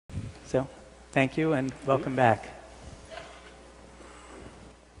So, thank you and welcome back.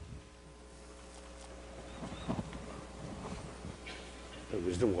 The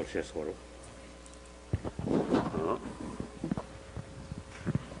wisdom what says what?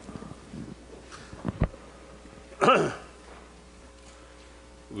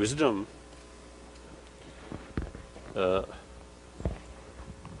 Wisdom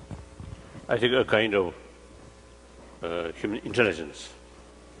I think a kind of human intelligence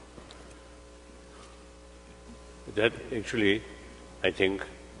that actually I think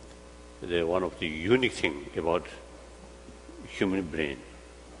one of the unique thing about human brain.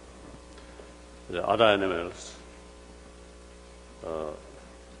 The other animals,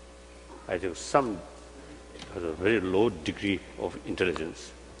 I think some has a very low degree of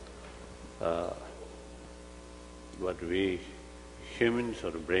intelligence, but we humans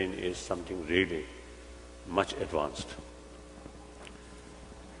or the brain is something really much advanced.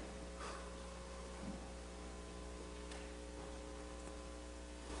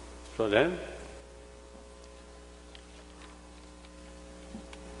 So then,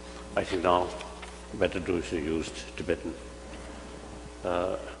 I think now better to use Tibetan.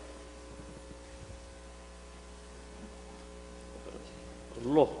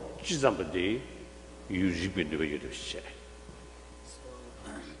 Lo jizambadi yujibin de yudushe.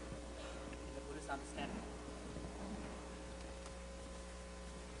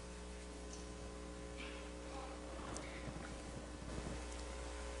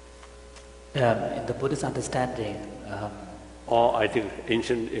 In the Buddhist understanding, or I think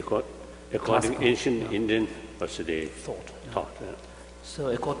ancient, according ancient Indian thought. Yeah. So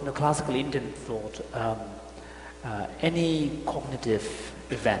according to classical Indian thought, any cognitive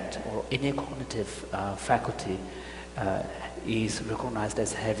event or any cognitive faculty is recognized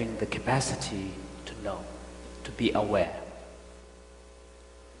as having the capacity to know, to be aware.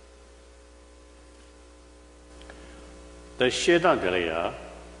 The Shedan Galaya,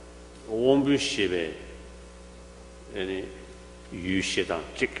 Wombu Shibe, any Yu Shedan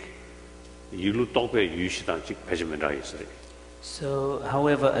Chik, Yulu Tope Yu Shedan Chik, Pejamenda is. So,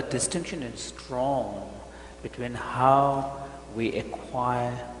 however, a distinction is drawn between how we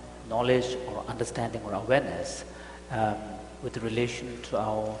acquire knowledge or understanding or awareness with relation to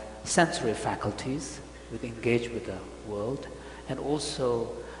our sensory faculties, we engage with the world, and also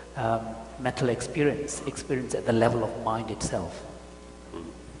mental experience at the level of mind itself.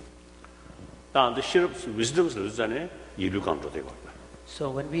 So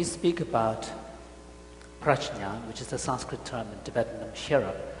when we speak about prajna, which is a Sanskrit term in Tibetan,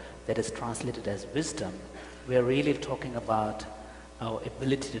 shirap, that is translated as wisdom, we are really talking about our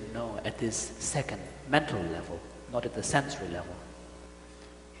ability to know at this second mental level, not at the sensory level.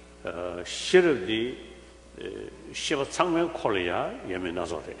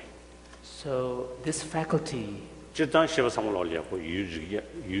 So this faculty so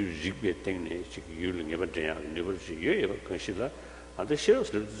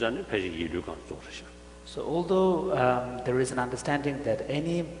although there is an understanding that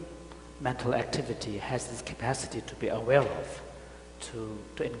any mental activity has this capacity to be aware of,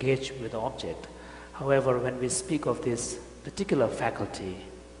 to engage with the object. However, when we speak of this particular faculty,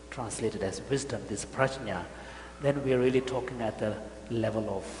 translated as wisdom, this prajna, then we are really talking at the level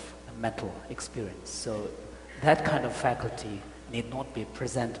of mental experience. So that kind of faculty need not be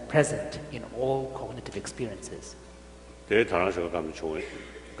present in all cognitive experiences. So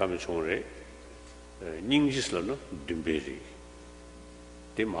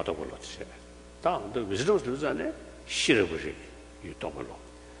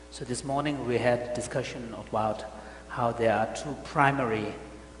this morning we had discussion about how there are two primary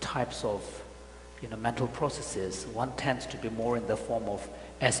types of mental processes. One tends to be more in the form of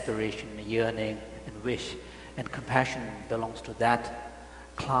aspiration, yearning, and wish, and compassion belongs to that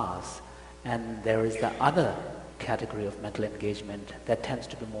class. And there is the other category of mental engagement that tends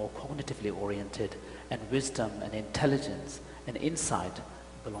to be more cognitively oriented, and wisdom and intelligence and insight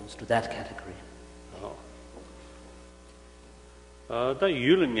belongs to that category. The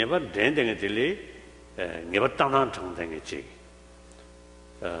you'll never dending it, never done on something.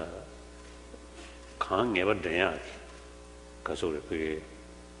 Can't never dare because we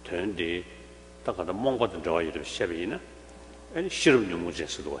turned the Mongol joy of Shavina and Shirum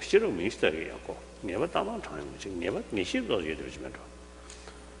Mujas, Shirum mystery, never done on time, never Nishim those Richmond.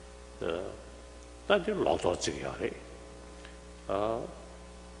 That is a lot of cigarette.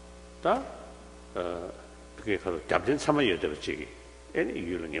 That Captain Summer year of Chigi, any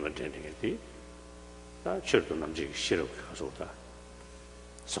you'll never dending it. That children of Jig Shirum Kasota.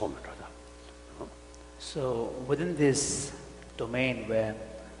 So within this domain where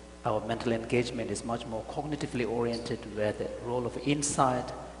our mental engagement is much more cognitively oriented, where the role of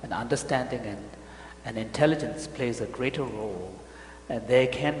insight and understanding and intelligence plays a greater role. And there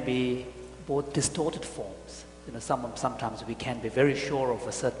can be both distorted forms. Sometimes we can be very sure of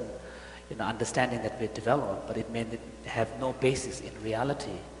a certain understanding that we develop, but it may have no basis in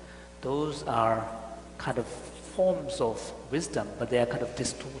reality. Those are kind of forms of wisdom, but they are kind of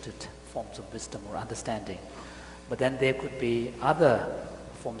distorted forms of wisdom or understanding. But then there could be other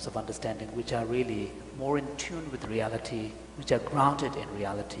forms of understanding which are really more in tune with reality, which are grounded in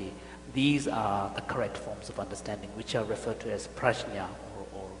reality. These are the correct forms of understanding, which are referred to as prajna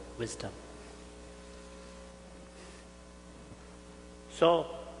or wisdom. So,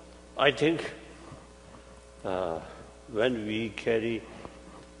 I think when we carry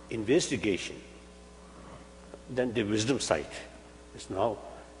investigation, then the wisdom side is now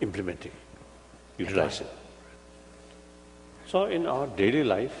implementing, utilizing. So in our daily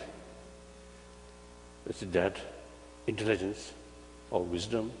life, you see that intelligence or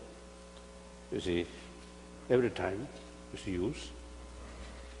wisdom, you see, every time is used.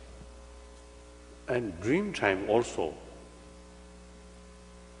 And dream time also,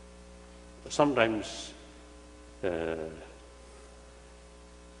 sometimes a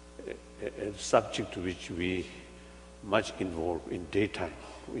subject to which we much involved in daytime,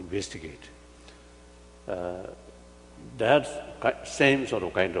 investigate. That same sort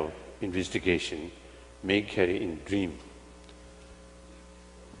of kind of investigation may carry in dream.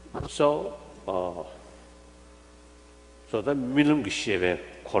 So, the minimum sheve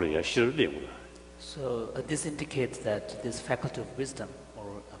korea shirde. So this indicates that this faculty of wisdom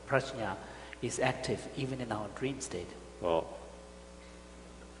or prajna is active even in our dream state.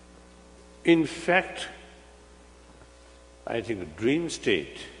 In fact, I think dream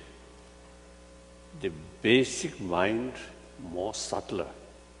state, the basic mind more subtler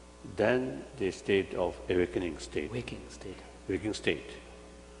than the state of awakening state. Waking state. Waking state.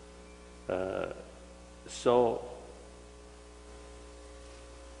 So,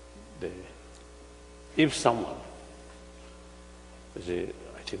 if someone, I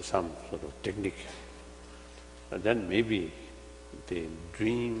think some sort of technique, then maybe the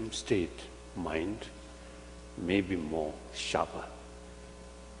dream state mind may be more sharper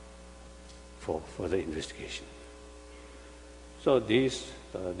for further investigation. So these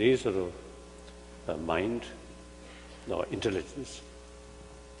sort of mind or intelligence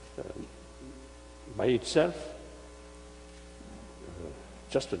by itself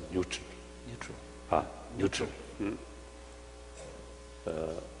just a neutral. Neutral.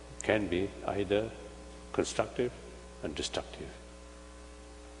 Can be either constructive and destructive.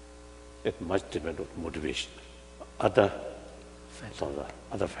 It must depend on motivation. Other factor.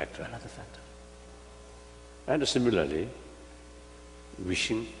 Another factor. And similarly,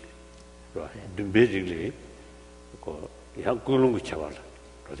 wishing, basically,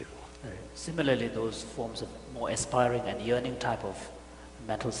 similarly, those forms of more aspiring and yearning type of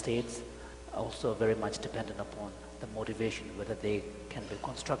mental states also very much dependent upon the motivation, whether they can be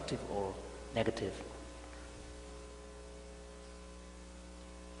constructive or negative.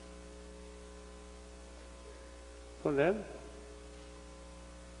 So then,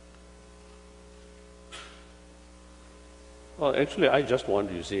 actually, I just want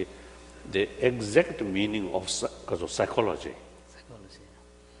to see the exact meaning of because of psychology.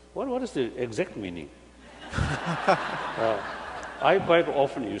 What is the exact meaning? I quite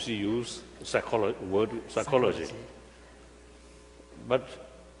often use word psychology, but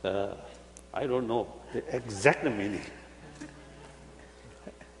I don't know the exact meaning.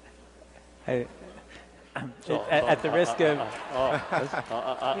 At the risk of...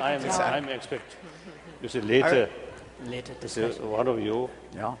 I'm expect. You see later discussion. One of you,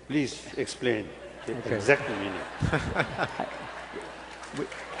 please explain the exact meaning.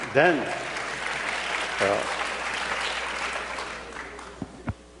 Then,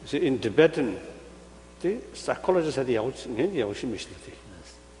 see, in Tibetan, the psychologists had the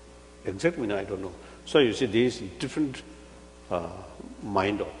exact meaning I don't know. So you see these different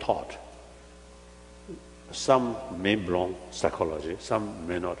mind or thought. Some may belong psychology, some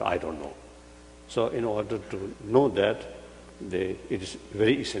may not, I don't know. So in order to know that, it is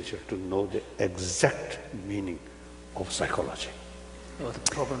very essential to know the exact meaning of psychology. Well,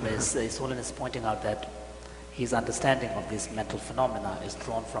 the problem is, His Holiness is pointing out that his understanding of these mental phenomena is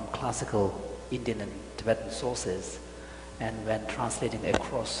drawn from classical Indian and Tibetan sources, and when translating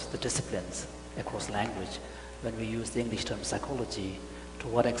across the disciplines, across language, when we use the English term psychology, to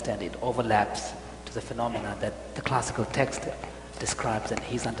what extent it overlaps to the phenomena that the classical text describes and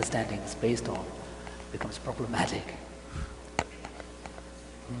his understanding is based on, becomes problematic.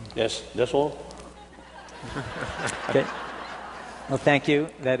 Yes, that's all. Okay. Well, thank you.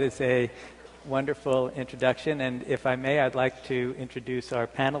 That is a wonderful introduction. And if I may, I'd like to introduce our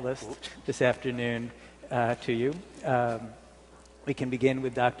panelists this afternoon to you. We can begin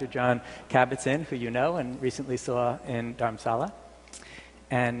with Dr. John Kabat-Zinn, who you know and recently saw in Dharamsala.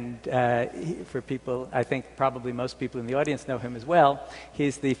 And for people, I think probably most people in the audience know him as well.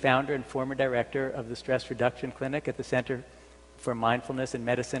 He's the founder and former director of the Stress Reduction Clinic at the Center for Mindfulness in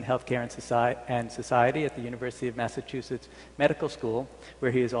Medicine, Healthcare, and Society at the University of Massachusetts Medical School,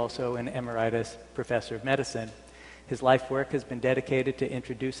 where he is also an emeritus professor of medicine. His life work has been dedicated to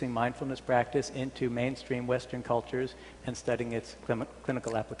introducing mindfulness practice into mainstream Western cultures and studying its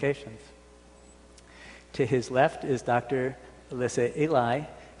clinical applications. To his left is Dr. Alyssa Eli.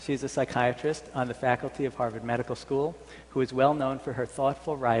 She's a psychiatrist on the faculty of Harvard Medical School who is well known for her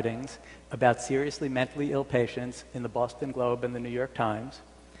thoughtful writings about seriously mentally ill patients in the Boston Globe and the New York Times,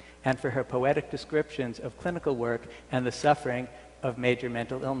 and for her poetic descriptions of clinical work and the suffering of major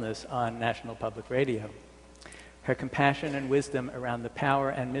mental illness on National Public Radio. Her compassion and wisdom around the power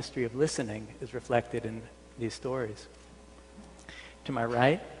and mystery of listening is reflected in these stories. To my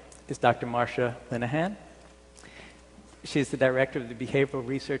right is Dr. Marcia Linehan. She's the director of the Behavioral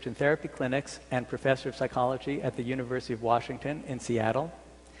Research and Therapy Clinics and professor of psychology at the University of Washington in Seattle.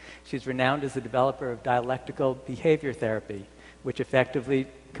 She's renowned as the developer of dialectical behavior therapy, which effectively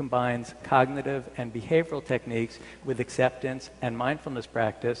combines cognitive and behavioral techniques with acceptance and mindfulness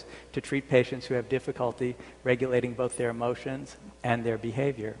practice to treat patients who have difficulty regulating both their emotions and their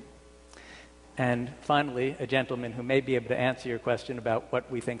behavior. And finally, a gentleman who may be able to answer your question about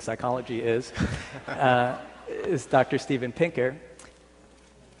what we think psychology is Dr. Steven Pinker.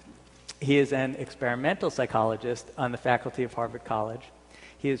 He is an experimental psychologist on the faculty of Harvard College.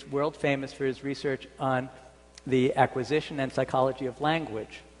 He is world famous for his research on the acquisition and psychology of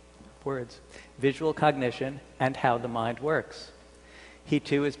language, words, visual cognition, and how the mind works. He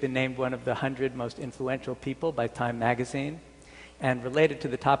too has been named one of the 100 most influential people by Time magazine. And related to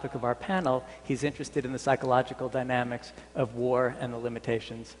the topic of our panel, he's interested in the psychological dynamics of war and the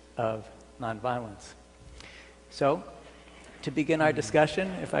limitations of nonviolence. So, to begin our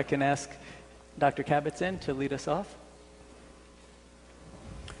discussion, if I can ask Dr. Kabat-Zinn to lead us off.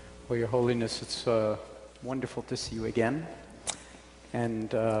 Well, Your Holiness, it's wonderful to see you again.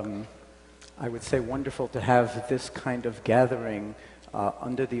 And I would say wonderful to have this kind of gathering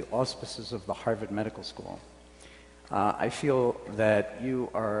under the auspices of the Harvard Medical School. I feel that you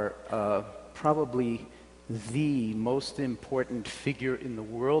are probably the most important figure in the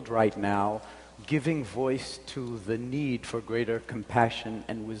world right now, giving voice to the need for greater compassion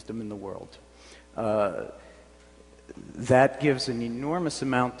and wisdom in the world. That gives an enormous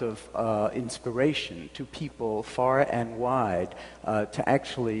amount of inspiration to people far and wide to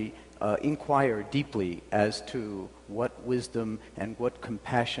actually inquire deeply as to what wisdom and what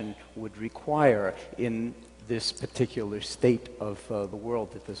compassion would require in this particular state of the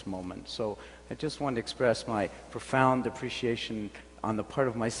world at this moment. So I just want to express my profound appreciation on the part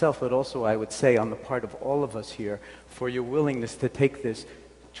of myself, but also I would say on the part of all of us here for your willingness to take this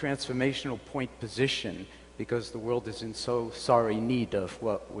transformational point position, because the world is in so sorry need of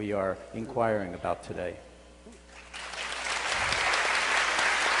what we are inquiring about today.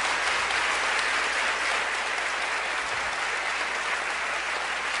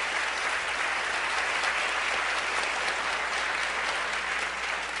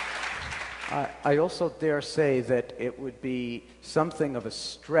 I also dare say that it would be something of a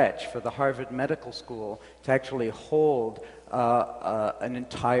stretch for the Harvard Medical School to actually hold an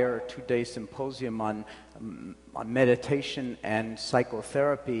entire two-day symposium on meditation and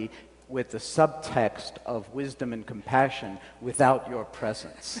psychotherapy with the subtext of wisdom and compassion without your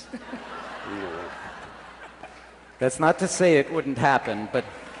presence. That's not to say it wouldn't happen, but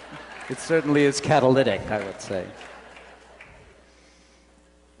it certainly is catalytic, I would say.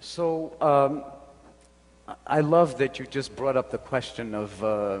 So I love that you just brought up the question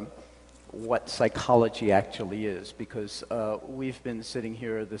of what psychology actually is, because we've been sitting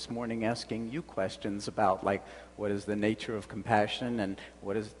here this morning asking you questions about, like, what is the nature of compassion, and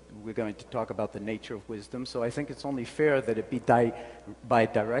we're going to talk about the nature of wisdom. So I think it's only fair that it be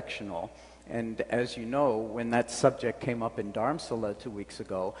bi-directional. And as you know, when that subject came up in Dharamsala 2 weeks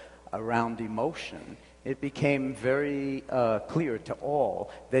ago around emotion, it became very clear to all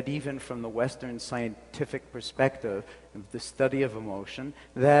that even from the Western scientific perspective of the study of emotion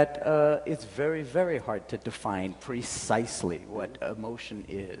that it's very, very hard to define precisely what emotion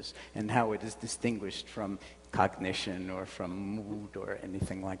is and how it is distinguished from cognition or from mood or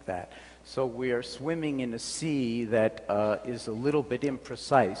anything like that. So we are swimming in a sea that is a little bit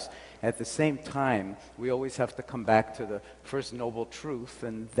imprecise. At the same time, we always have to come back to the first noble truth,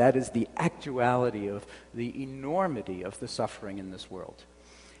 and that is the actuality of the enormity of the suffering in this world.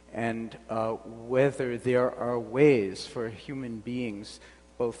 And whether there are ways for human beings,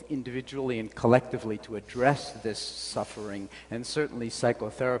 both individually and collectively, to address this suffering. And certainly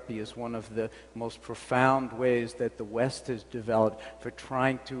psychotherapy is one of the most profound ways that the West has developed for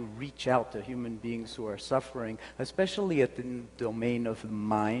trying to reach out to human beings who are suffering, especially at the domain of the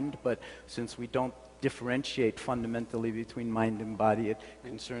mind. But since we don't differentiate fundamentally between mind and body, it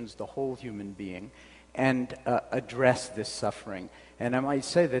concerns the whole human being, and address this suffering. And I might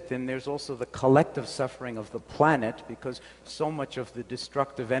say that then there's also the collective suffering of the planet, because so much of the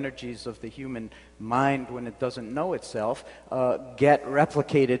destructive energies of the human mind, when it doesn't know itself, get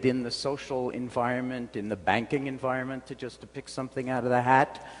replicated in the social environment, in the banking environment, to pick something out of the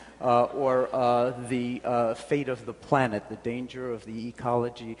hat, or the fate of the planet, the danger of the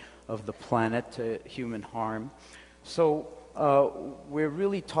ecology of the planet to human harm. So we're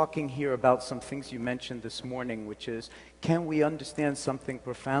really talking here about some things you mentioned this morning, which is, can we understand something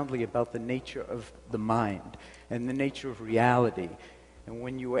profoundly about the nature of the mind and the nature of reality? And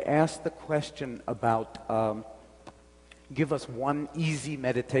when you were asked the question about, give us one easy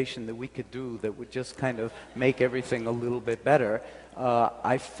meditation that we could do that would just kind of make everything a little bit better,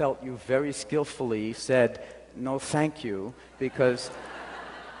 I felt you very skillfully said, no thank you, because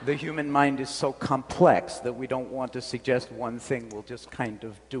the human mind is so complex that we don't want to suggest one thing, we'll just kind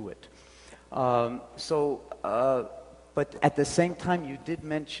of do it. But at the same time, you did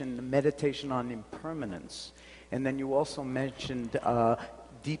mention meditation on impermanence, and then you also mentioned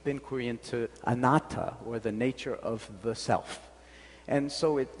deep inquiry into anatta, or the nature of the self. And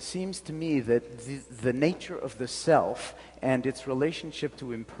so it seems to me that the nature of the self and its relationship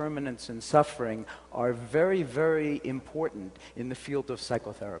to impermanence and suffering are very, very important in the field of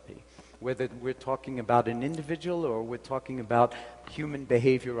psychotherapy. Whether we're talking about an individual or we're talking about human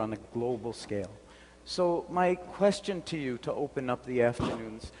behavior on a global scale. So my question to you, to open up the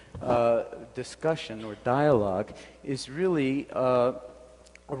afternoon's discussion or dialogue, is really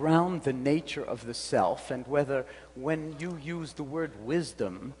around the nature of the self, and whether when you use the word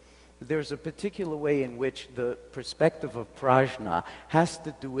wisdom, there's a particular way in which the perspective of prajna has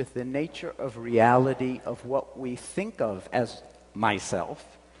to do with the nature of reality of what we think of as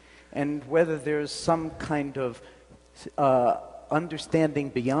myself, and whether there's some kind of understanding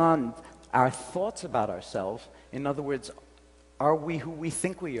beyond our thoughts about ourselves. In other words, are we who we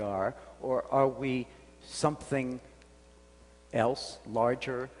think we are, or are we something else,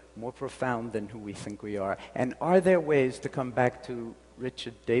 larger, more profound than who we think we are? And are there ways, to come back to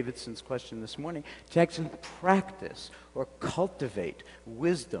Richard Davidson's question this morning, to actually practice or cultivate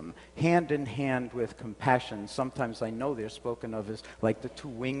wisdom hand in hand with compassion? Sometimes I know they're spoken of as like the two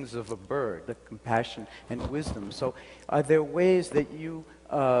wings of a bird, the compassion and wisdom. So are there ways that you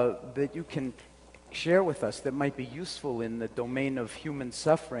can share with us that might be useful in the domain of human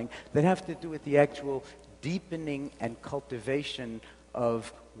suffering, that have to do with the actual deepening and cultivation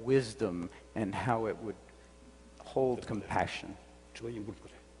of wisdom and how it would hold compassion?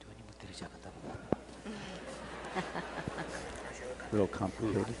 Real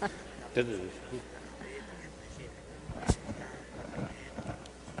complicated.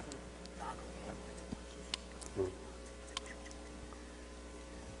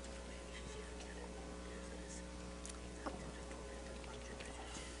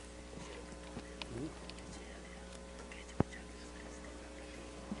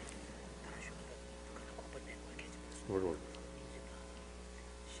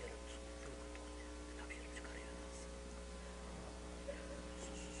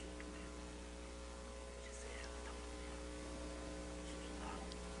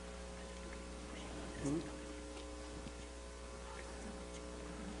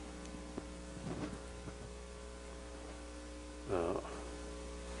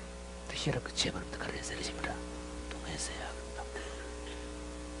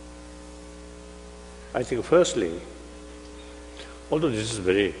 I think firstly, although this is a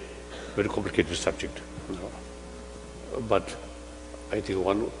very, very complicated subject, but I think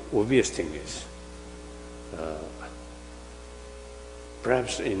one obvious thing is,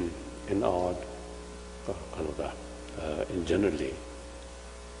 perhaps in art, in generally,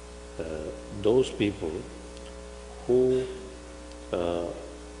 those people who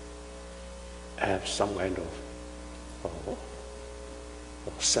have some kind of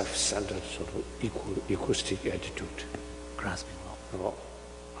self-centered sort of egoistic attitude. Grasping.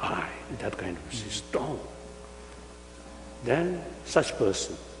 That kind of is strong. Then such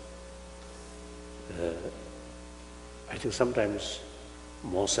person, I think sometimes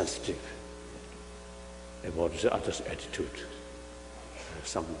more sensitive about the other's attitude.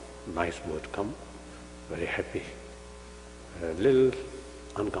 Some nice word come, very happy. A little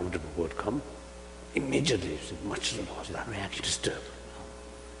uncomfortable word come, immediately much reaction disturbed.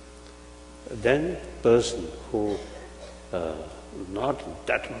 Then person who not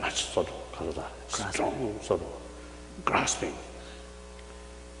that much sort of strong sort of grasping.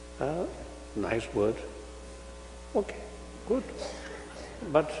 Nice word, okay, good,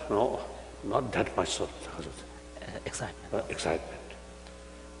 but no, not that much sort of excitement.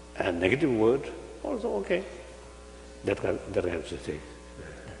 And negative word also okay. That kind of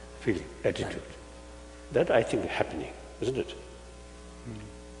feeling, attitude. That I think happening, isn't it?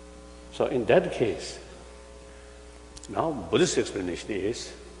 So in that case, now Buddhist explanation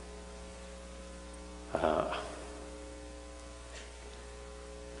is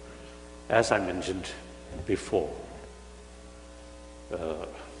as I mentioned before,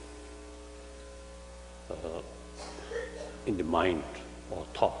 in the mind or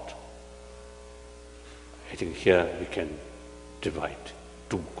thought, I think here we can divide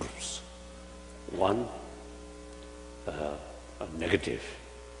two groups. One, a negative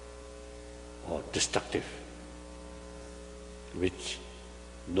or destructive, which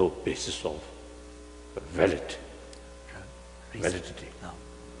no basis of validity. No.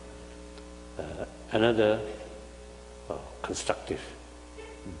 Another constructive,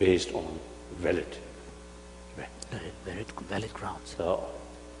 based on valid grounds. So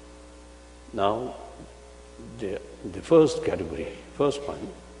now the first category, first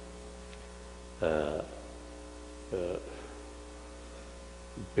one,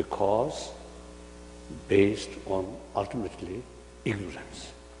 because based on ultimately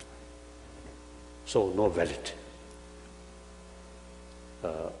ignorance, so no valid.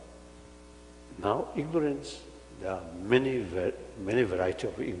 Now ignorance, there are many variety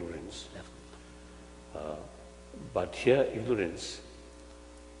of ignorance, but here ignorance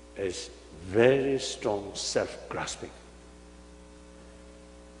is very strong self-grasping.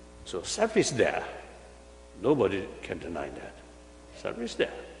 So self is there, nobody can deny that. Self is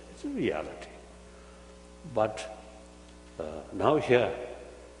there, it's a reality. But now here,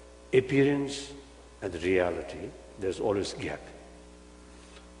 appearance and reality, there's always gap.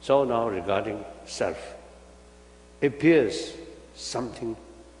 So now regarding self, appears something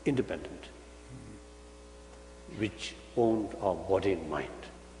independent, which owned our body and mind.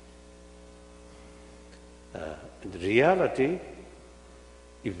 In the reality,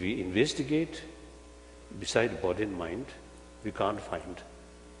 if we investigate beside body and mind, we can't find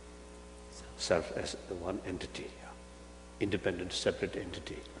self as one entity, independent, separate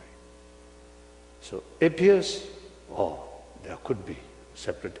entity. So appears, there could be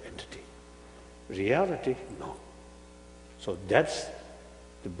separate entity. Reality, no. So that's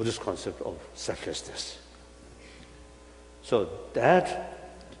the Buddhist concept of selflessness. So that,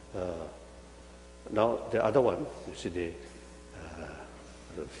 now the other one, you see the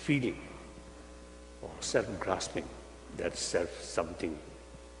feeling or self-grasping that self something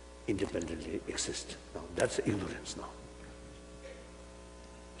independently exists. Now that's ignorance now.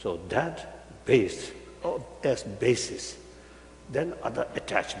 So that based, or as basis, then other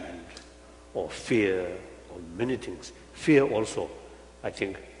attachment or fear or many things. Fear also, I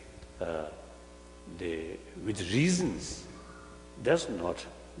think, with reasons, that's not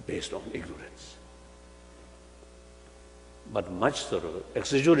based on ignorance. But much sort of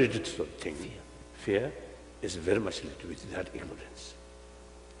exaggerated sort of thing, fear is very much related with that ignorance.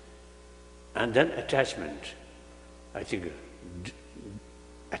 And then attachment, I think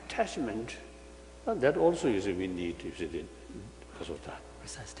attachment, that also is we need, because of that.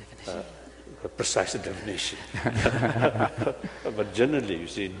 Precise definition. Precise definition. But generally, you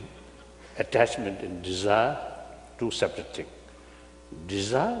see, attachment and desire, two separate things.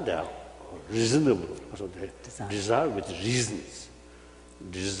 Desire, they are reasonable. So they desire with reasons.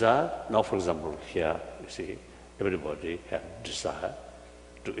 Desire, now for example, here, you see, everybody has desire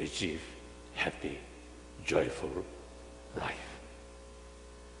to achieve happy, joyful life.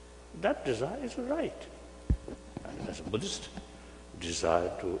 That desire is right. And as a Buddhist,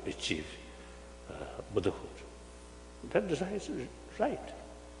 desire to achieve Buddhahood. That desire is right,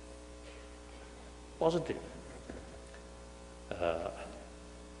 positive.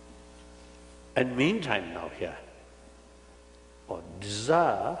 And meantime now here, or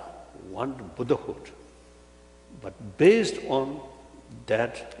desire want Buddhahood, but based on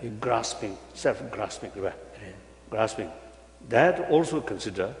that grasping, self-grasping, grasping, that also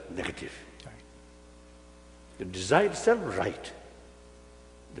consider negative. The desire itself right,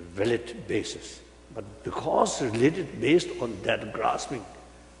 the valid basis, but because related based on that grasping,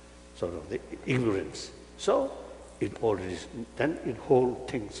 sort of the ignorance, so it already then it whole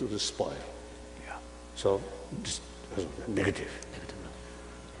things to the spoil. Yeah. So this negative.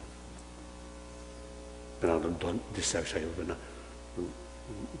 Don't deception.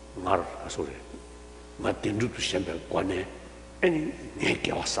 Mar asore. Ma tindu tu sembe Guan any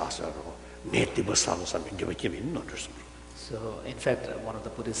neke wasasa neti basalo sa give no. So, in fact, one of the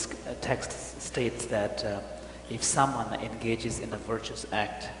Buddhist texts states that if someone engages in a virtuous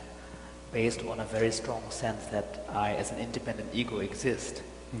act based on a very strong sense that I, as an independent ego, exist,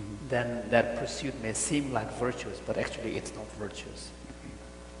 then that pursuit may seem like virtuous, but actually it's not virtuous.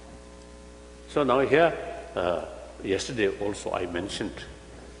 So now here, yesterday also I mentioned,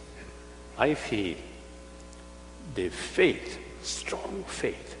 I feel the faith, strong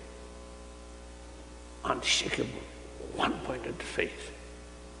faith, unshakable, one-pointed faith,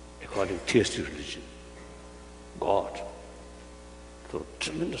 according to theistic religion, God, so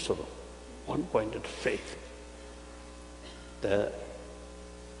tremendous sort of one-pointed faith.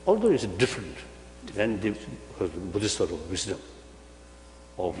 Although it's different than the Buddhist sort of wisdom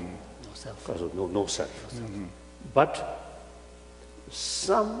of no self, no self. But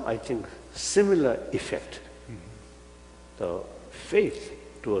some, I think, similar effect. The faith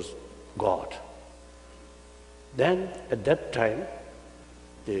towards God. Then at that time,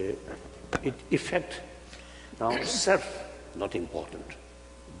 it effect now self not important.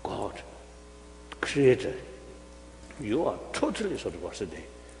 God, Creator, you are totally sort of what's the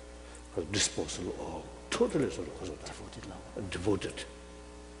disposal or totally sort of devoted.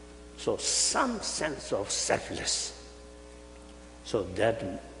 So some sense of selfless. So that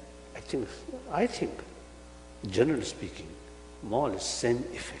I think, generally speaking, more or less same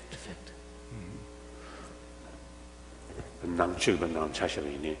effect. When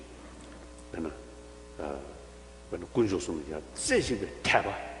Kunjosum Zeshib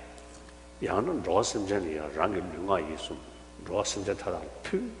Taba Yan Rossum Jania Rangin Lunga Yisum, Rossum Jatara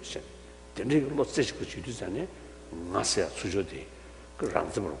Pushen, the Nigel Seshkuchuzane, Nasia Sujodi,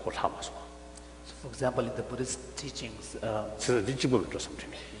 Ranzam Kotamas. For example, in the Buddhist teachings, something.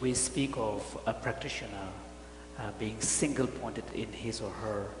 we speak of a practitioner being single-pointed in his or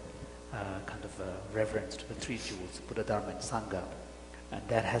her kind of reverence to the three jewels, Buddha, Dharma, and Sangha. And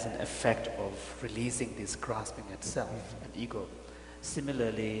that has an effect of releasing this grasping at self and ego.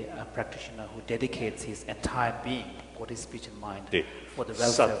 Similarly, a practitioner who dedicates his entire being, body, speech, and mind, for the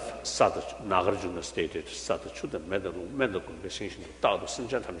welfare of... Nagarjuna stated, Satachu, the medical conversation, Tao,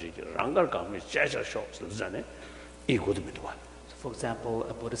 Sinjan Tamji, Rangar Gami, Jaja Shops, Zane, ego the midwife. For example,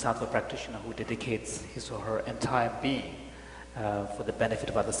 a bodhisattva practitioner who dedicates his or her entire being for the benefit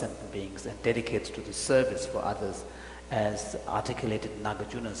of other sentient beings and dedicates to the service for others, as articulated in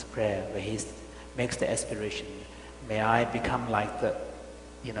Nagarjuna's prayer, where he makes the aspiration, may I become like the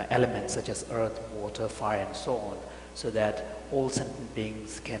elements such as earth, water, fire, and so on, so that all sentient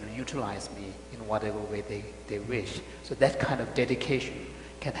beings can utilize me in whatever way they wish. So that kind of dedication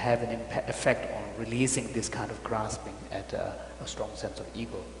can have an effect on releasing this kind of grasping at a strong sense of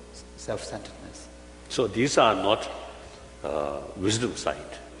ego, self-centeredness. So these are not wisdom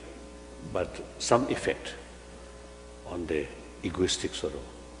side, but some effect on the egoistic sort of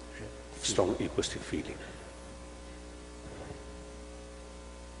strong egoistic feeling.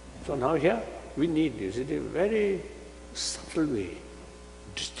 So now here we need this in a very subtle way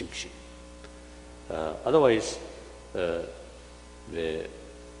distinction. Otherwise, on the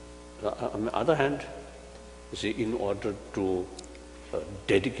other hand, you see, in order to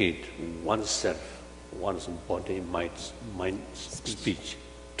dedicate oneself, one's body, mind, speech,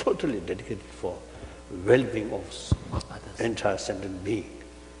 totally dedicated for well-being of entire sentient being,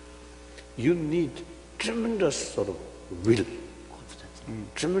 you need tremendous sort of will,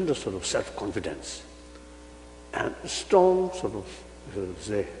 tremendous sort of self-confidence, and strong sort of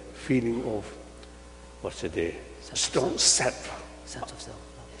say feeling of strong self,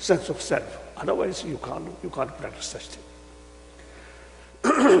 sense of self. Otherwise, you can't practice such thing.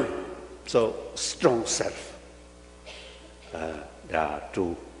 So strong self. There are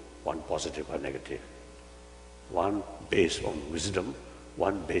two, one positive or negative. One based on wisdom,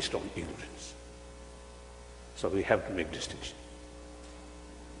 one based on ignorance. So we have to make distinction.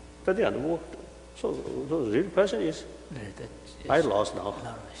 But the other word, so the real person is, I lost now.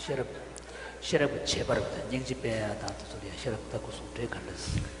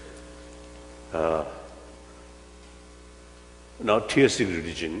 Now, theistic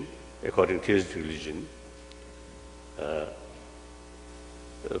religion, according to theistic religion,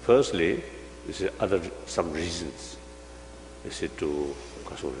 firstly, this is some reasons. This is to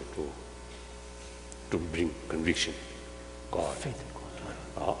bring conviction, God. Faith in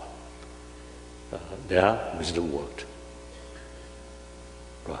God. Their wisdom worked.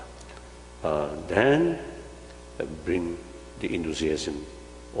 Then bring the enthusiasm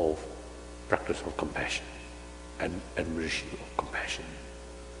of practice of compassion and admiration of compassion.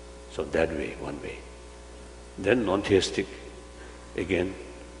 So that way, one way. Then non-theistic, again,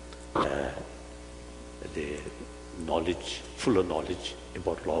 the knowledge, fuller knowledge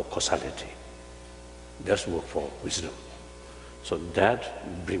about law of causality. That's work for wisdom. So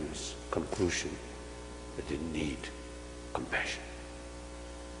that brings conclusion that they need compassion.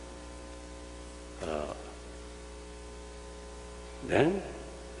 Then,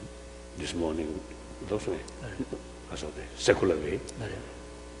 this morning, because of the secular way,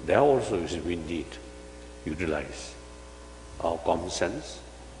 there also is we need utilize our common sense,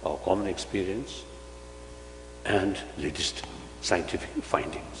 our common experience, and latest scientific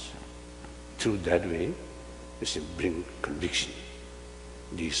findings. Through that way, you see, bring conviction.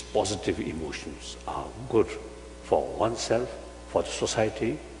 These positive emotions are good for oneself, for the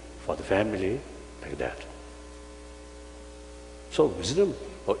society, for the family, like that. So wisdom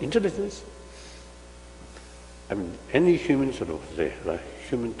or intelligence, I mean, any human sort of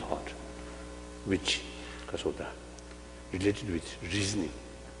human thought, which related with reasoning,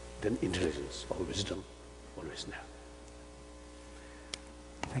 then intelligence or wisdom always there.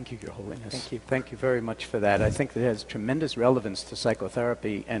 Thank you, Your Holiness. Thank you. Thank you very much for that. I think that has tremendous relevance to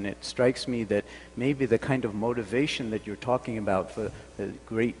psychotherapy, and it strikes me that maybe the kind of motivation that you're talking about for the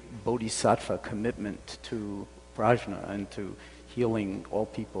great bodhisattva commitment to prajna and to healing all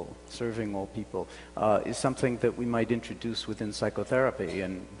people, serving all people, is something that we might introduce within psychotherapy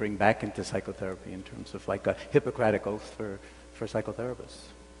and bring back into psychotherapy in terms of like a Hippocratic oath for psychotherapists.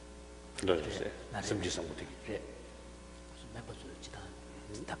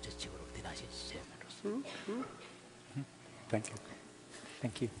 Thank you.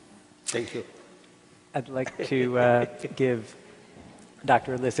 Thank you. Thank you. I'd like to give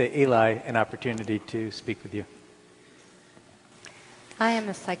Dr. Alyssa Eli an opportunity to speak with you. I am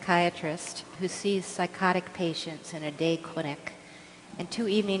a psychiatrist who sees psychotic patients in a day clinic. And 2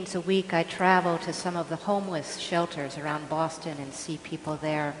 evenings a week I travel to some of the homeless shelters around Boston and see people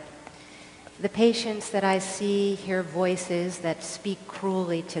there. The patients that I see hear voices that speak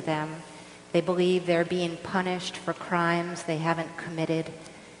cruelly to them. They believe they're being punished for crimes they haven't committed.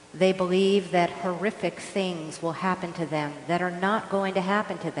 They believe that horrific things will happen to them that are not going to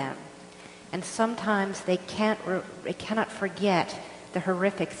happen to them. And sometimes they cannot forget the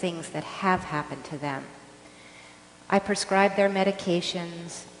horrific things that have happened to them. I prescribe their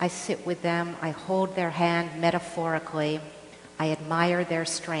medications, I sit with them, I hold their hand metaphorically, I admire their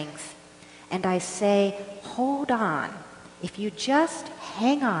strength, and I say, hold on, if you just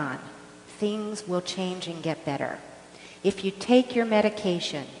hang on, things will change and get better. If you take your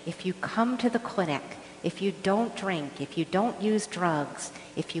medication, if you come to the clinic, if you don't drink, if you don't use drugs,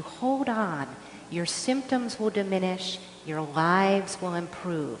 if you hold on, your symptoms will diminish, your lives will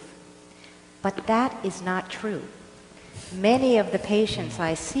improve. But that is not true. Many of the patients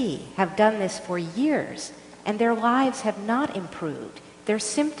I see have done this for years, and their lives have not improved. Their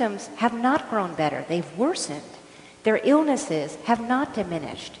symptoms have not grown better. They've worsened. Their illnesses have not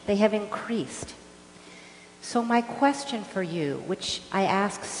diminished. They have increased. So my question for you, which I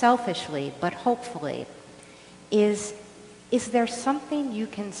ask selfishly but hopefully, is there something you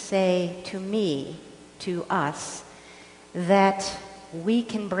can say to me, to us, that we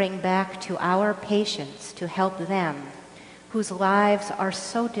can bring back to our patients to help them, whose lives are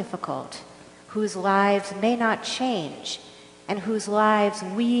so difficult, whose lives may not change, and whose lives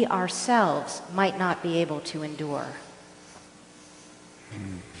we ourselves might not be able to endure?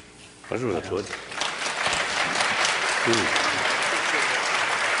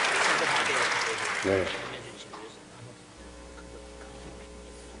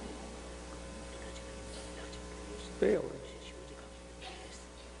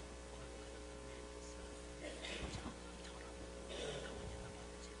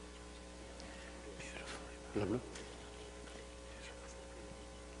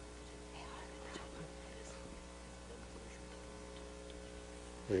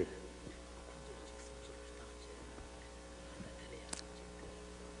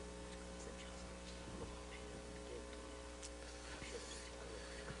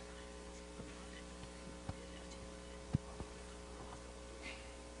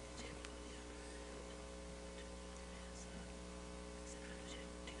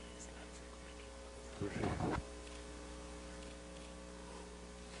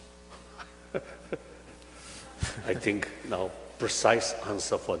 I think now precise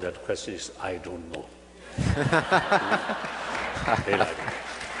answer for that question is I don't know.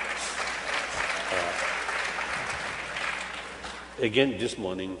 Again, this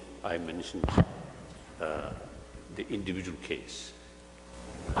morning I mentioned the individual case.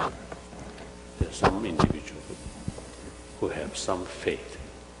 There's some individual who have some faith.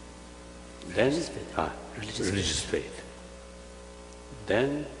 Then religious faith.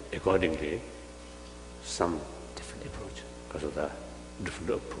 Then accordingly some Different approach. because of the different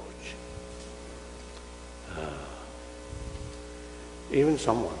approach. Even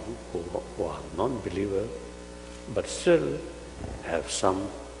someone who are non-believer but still have some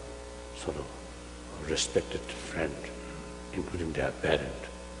sort of respected friend, including their parent,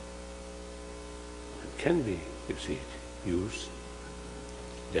 and can be, you see, use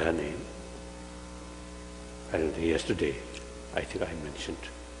their name. And yesterday, I think I mentioned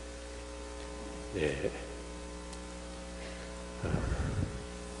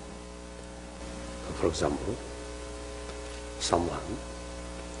for example, someone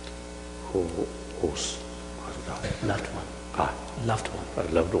whose Loved one. Loved one.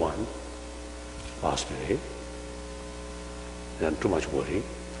 a loved one passed away, and too much worry,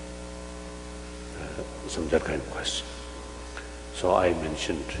 some that kind of question. So I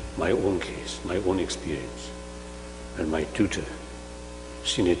mentioned my own case, my own experience, and my tutor,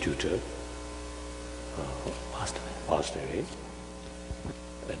 senior tutor, passed away.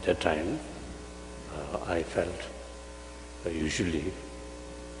 At that time, I felt usually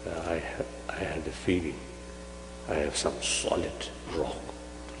I had the feeling I have some solid rock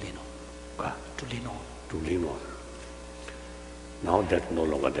To lean on. to lean on. Now that's no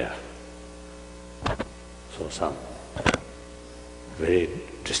longer there. So some very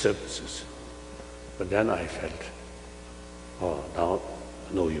disturbances. But then I felt, now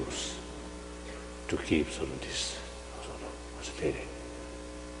no use to keep sort of this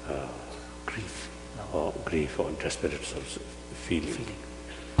grief or desperate sort of feeling.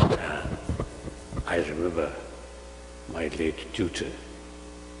 I remember my late tutor,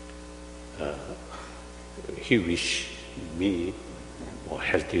 he wished me a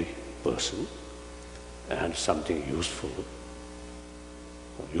healthy person and something useful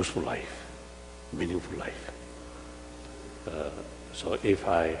life, meaningful life. So if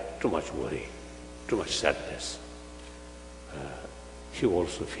I too much worry, too much sadness, he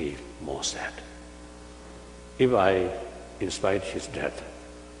also feel more sad. If I, in spite of his death,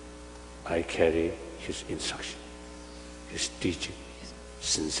 I carry his instruction, his teaching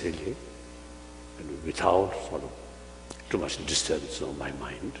sincerely and without sort of too much disturbance on my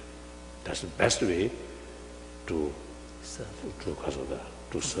mind, that's the best way to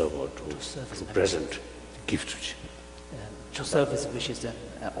serve or to present gift. To serve his wishes and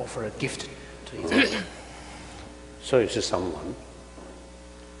offer a gift to his So it is someone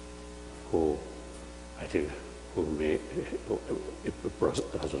who, I think,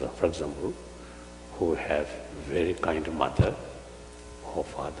 for example, who have very kind mother or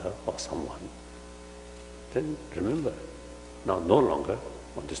father or someone, then remember, now no longer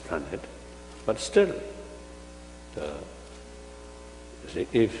on this planet, but still,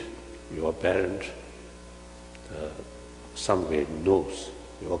 if your parent some way knows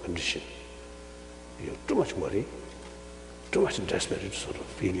your condition, you have too much worry, too much desperate sort of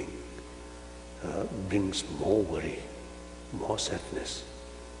feeling, brings more worry, more sadness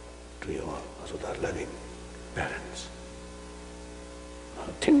to your loving parents.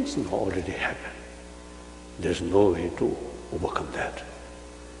 Things now already happen. There's no way to overcome that.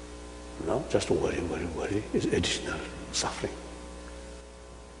 Now just worry is additional suffering.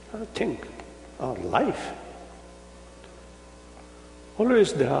 Think, our life,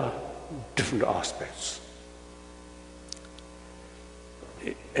 always there are different aspects.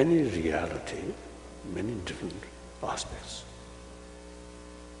 Any reality, many different aspects.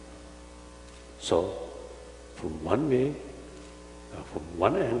 So, from one way, from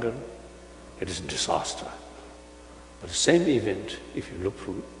one angle, it is disaster. But the same event, if you look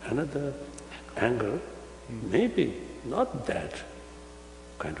from another angle, maybe not that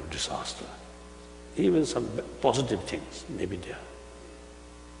kind of disaster. Even some positive things may be there.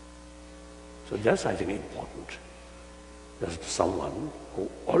 So that's, I think, important. There's someone who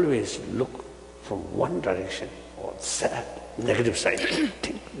always look from one direction or sad, negative side,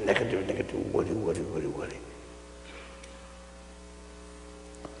 think negative, worry.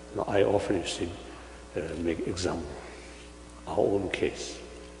 Now, I often make example, our own case.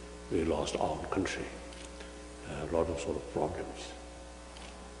 We lost our own country, a lot of sort of problems.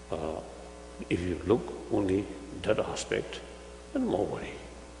 if you look only that aspect, then more worry,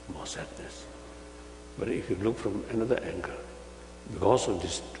 more sadness. But if you look from another angle, because of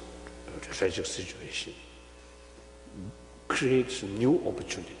this tragic situation, creates new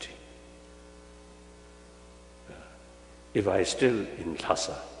opportunity. If I still in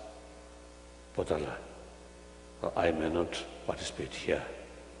Lhasa, Potala, I may not participate here.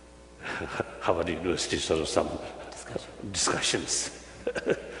 Harvard University, sort of some discussions.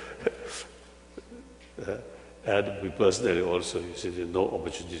 And we personally also, you see, there's no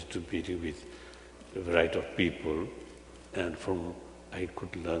opportunity to be with a variety of people, and from I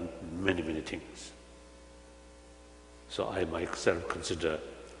could learn many, many things. So I myself consider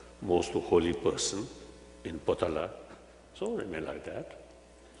most holy person in Potala, so remain like that.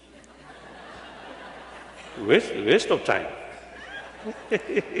 Waste of time.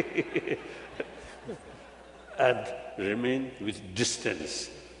 And remain with distance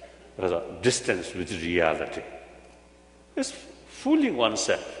with reality. It's fooling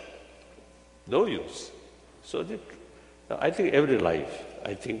oneself. No use. So I think every life,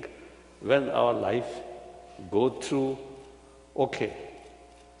 I think when our life go through okay,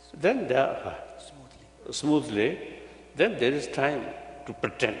 then there smoothly, then there is time to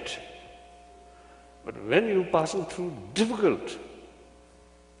pretend. But when you're passing through difficult,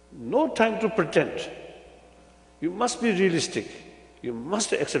 no time to pretend. You must be realistic. You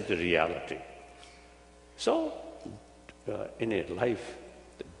must accept the reality. So, in a life,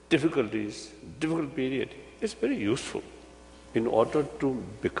 the difficult period is very useful in order to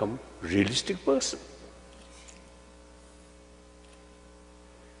become realistic person.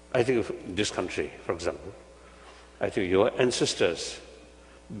 I think in this country, for example, I think your ancestors,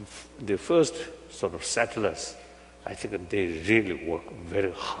 the first sort of settlers, I think they really work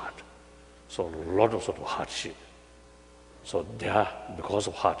very hard. So a lot of sort of hardship. So they are, because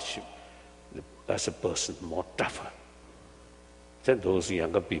of hardship, as a person, more tougher than those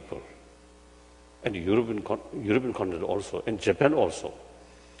younger people. And European continent also, and Japan also,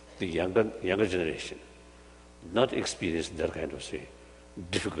 the younger generation, not experience that kind of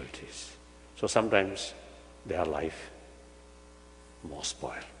difficulties. So sometimes their life more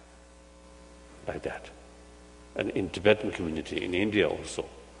spoiled, like that. And in Tibetan community, in India also,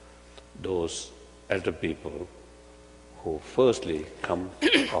 those elder people who firstly come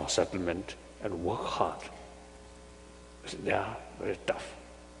to our settlement and work hard, they are very tough.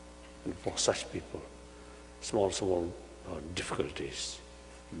 And for such people, small difficulties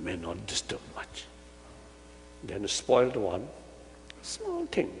may not disturb much. Then a spoiled one, small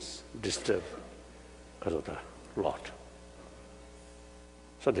things disturb because of the lot.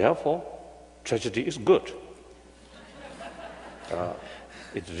 So therefore, tragedy is good.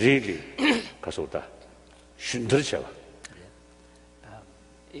 It really, because of the shundarchava.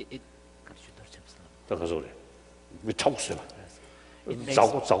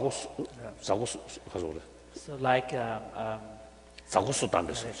 So like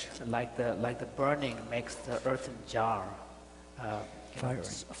the burning makes the earthen jar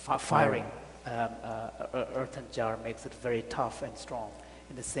firing. Earthen jar makes it very tough and strong.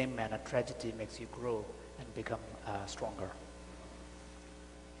 In the same manner, tragedy makes you grow and become stronger.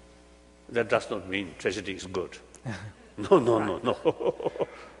 That does not mean tragedy is good. No.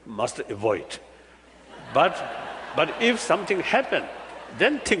 Must avoid. But if something happens,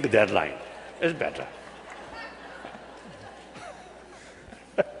 then think that line. It's better.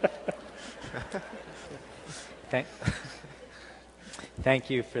 Thank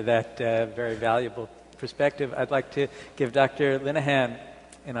you for that very valuable perspective. I'd like to give Dr. Linehan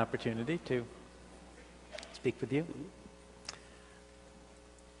an opportunity to speak with you.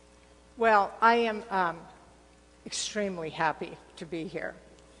 Well, I am extremely happy to be here.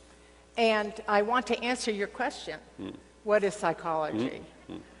 And I want to answer your question. What is psychology?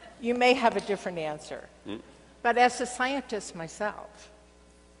 You may have a different answer. But as a scientist myself,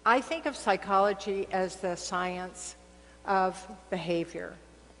 I think of psychology as the science of behavior,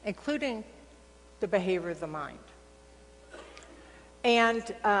 including the behavior of the mind. And,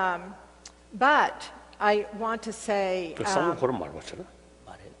 but I want to say...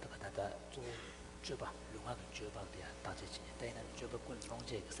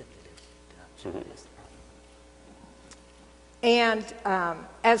 And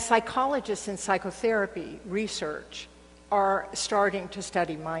as psychologists in psychotherapy research are starting to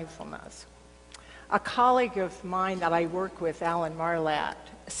study mindfulness, a colleague of mine that I work with, Alan Marlatt,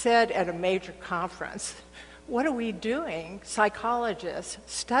 said at a major conference, what are we doing, psychologists,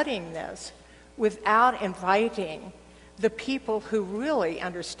 studying this without inviting the people who really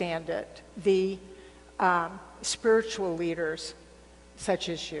understand it, the spiritual leaders such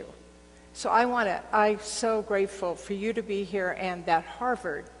as you? So I'm so grateful for you to be here and that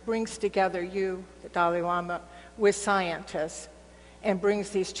Harvard brings together you, the Dalai Lama, with scientists and brings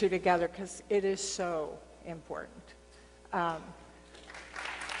these two together because it is so important.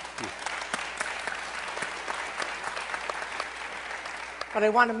 But I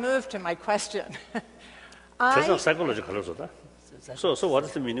want to move to my question. That's psychological also. So what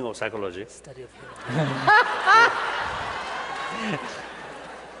is the meaning of psychology? Study of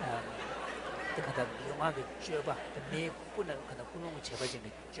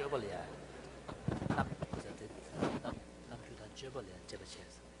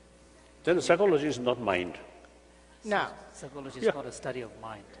Then psychology is not mind. No, Psychology is not a study of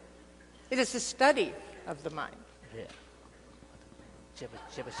mind. it is the study of the mind. Yeah.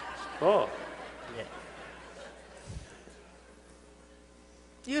 Oh, Yeah.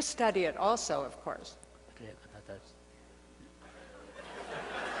 You study it also, of course.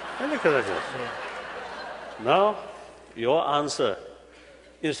 now your answer,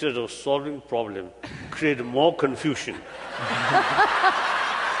 instead of solving problem, create more confusion.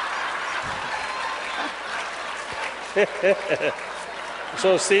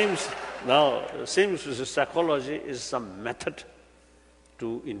 So seems psychology is some method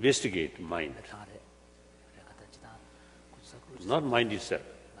to investigate mind, not mind itself.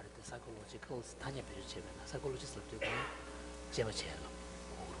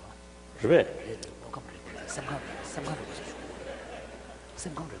 그래?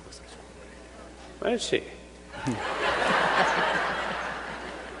 I see.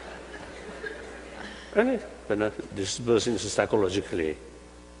 And this person is psychologically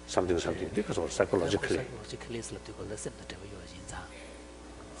something, because of psychologically.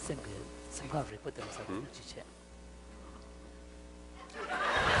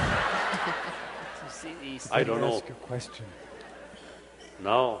 I don't know. Ask your question.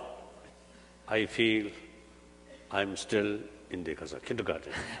 Now I feel I'm still in the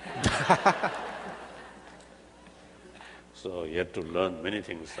kindergarten. So yet to learn many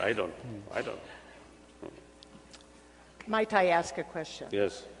things. I don't know. Might I ask a question?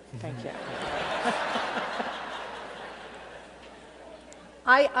 Yes. Thank you.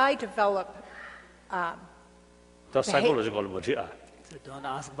 I develop That's psychological material. So don't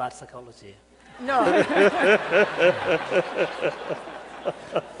ask about psychology. no.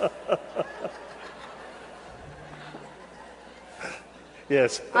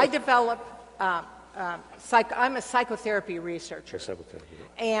 Yes. I develop. I'm a psychotherapy researcher, Psychotherapy.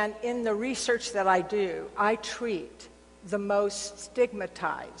 and in the research that I do, I treat the most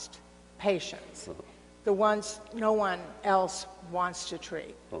stigmatized patients, the ones no one else wants to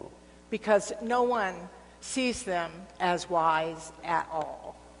treat, because no one sees them as wise at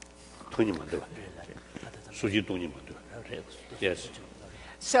all. 돈이 만들어. 수지 돈이 만들어. Yes.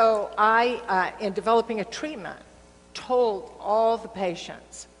 So I, in developing a treatment, told all the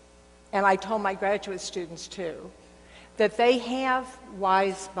patients, and I told my graduate students too, that they have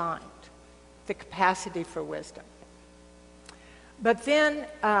wise mind, the capacity for wisdom. But then,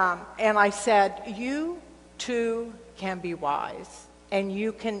 and I said, you too can be wise, and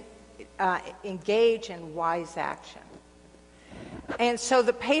you can engage in wise action. And so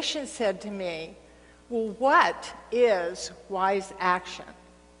the patient said to me, well, what is wise action?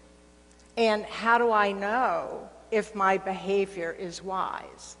 And how do I know if my behavior is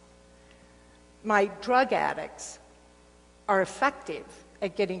wise? My drug addicts are effective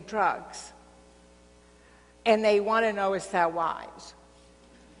at getting drugs, and they want to know, is that wise?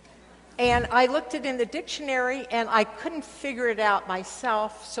 And I looked it in the dictionary, and I couldn't figure it out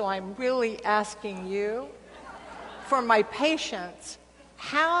myself, so I'm really asking you, for my patients,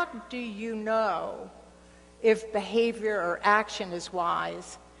 how do you know if behavior or action is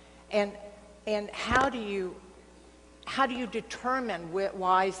wise, and how do you determine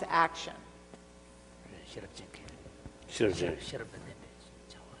wise action? 실제.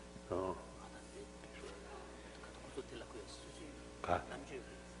 가.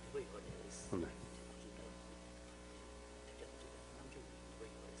 네.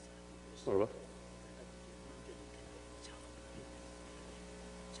 뭐라?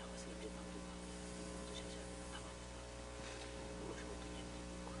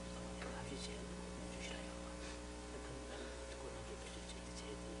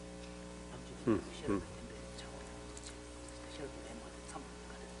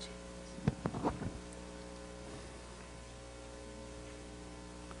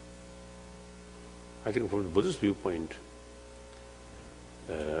 I think from the Buddhist viewpoint,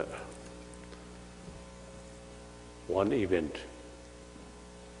 one event,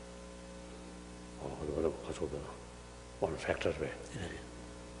 one factor,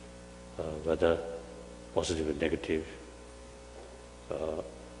 whether positive or negative,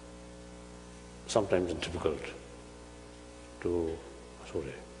 sometimes it's difficult to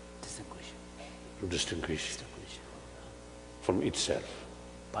distinguish from itself.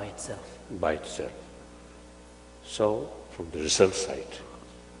 By itself. By itself. So, from the research side,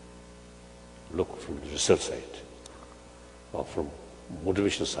 look from the research side, or from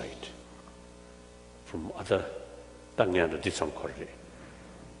motivation side, from other 당연한 디상 거리.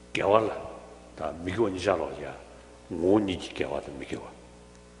 개월 다 미교원 자로야. 모니 개월 미교원.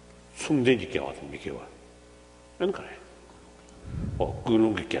 숭대지 개월 미교원. 안 그래.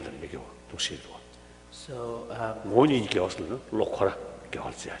 그런 게 개월 미교원. 독실도. So, 모니 개월은 로커라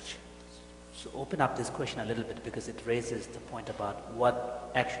개월지야지. So open up this question a little bit because it raises the point about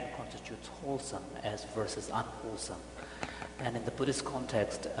what action constitutes wholesome as versus unwholesome. And in the Buddhist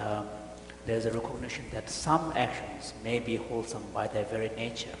context, there's a recognition that some actions may be wholesome by their very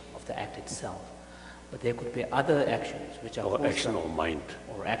nature of the act itself. But there could be other actions which are wholesome, action or mind.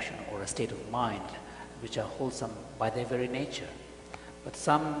 Or action or a state of mind which are wholesome by their very nature. But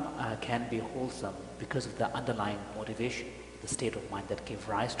some can be wholesome because of the underlying motivation, the state of mind that gave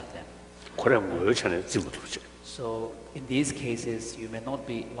rise to them. So in these cases,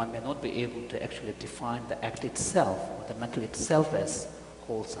 one may not be able to actually define the act itself or the mental itself as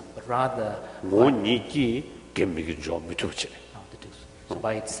wholesome, but rather so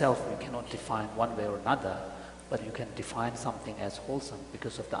by itself you cannot define one way or another, but you can define something as wholesome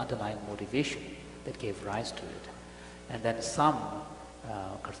because of the underlying motivation that gave rise to it. And then some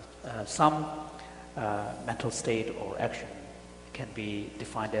mental state or action can be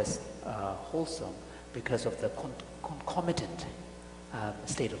defined as wholesome because of the concomitant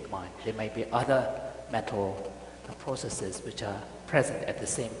state of mind. There may be other mental processes which are present at the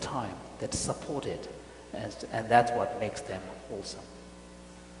same time that support it, and that's what makes them wholesome.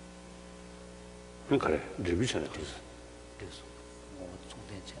 그래, 리뷰잖아.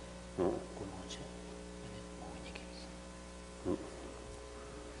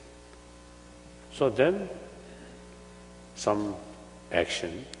 So then, some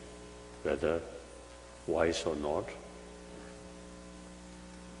action, whether wise or not,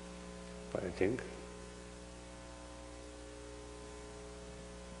 but I think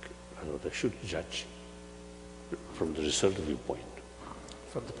they should judge from the result viewpoint.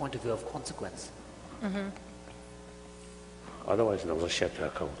 From the point of view of consequence. Mm-hmm. Otherwise,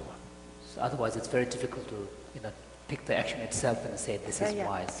 otherwise, it's very difficult to pick the action itself and say this is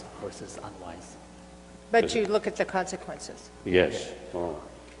wise versus unwise. But you look at the consequences. Yes. Oh.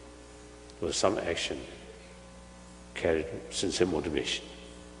 Well, some action carried sincere motivation.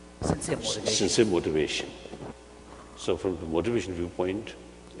 Sincere motivation. Sincere motivation. So from the motivation viewpoint,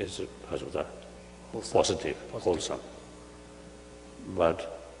 it's positive, wholesome.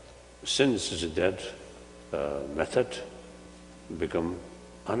 But since that method become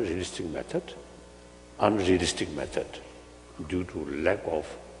unrealistic method due to lack of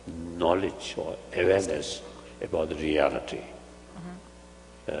knowledge or awareness about the reality.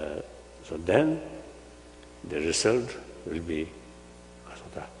 So then the result will be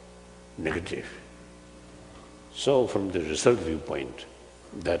negative. So from the result viewpoint,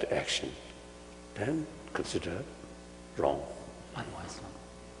 that action then consider wrong. Unwise.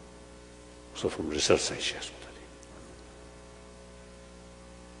 So from research side,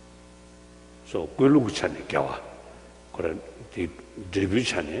 so kulung chane kyawa, kora di debut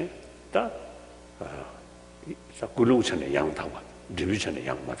chane ta sa kulung chane yang tawa, debut chane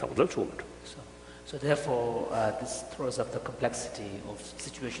yang ma tawa chumdo. So therefore, this throws up the complexity of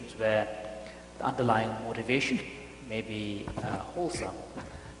situations where the underlying motivation may be wholesome,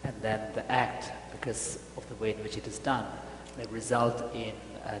 and then the act, because of the way in which it is done, may result in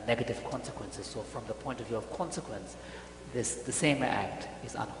negative consequences. So from the point of view of consequence, the same act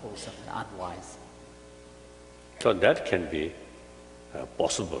is unwholesome and unwise. So that can be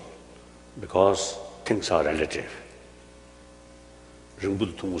possible because things are relative.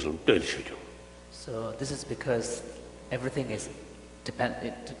 So this is because everything is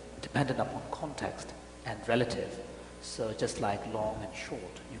dependent upon context and relative. So just like long and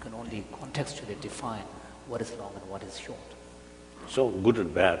short, you can only contextually define what is long and what is short. So good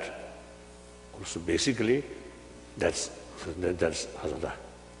and bad, also basically, that's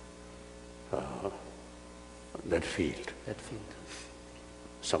that field. That field.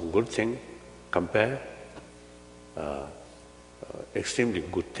 Some good thing compare extremely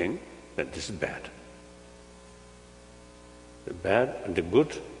good thing, that this is bad. The bad and the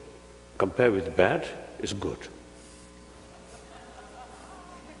good compare with bad is good.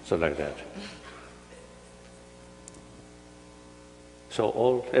 So like that. So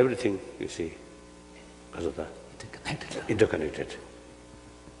So everything, you see, because of that, interconnected.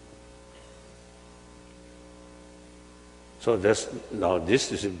 So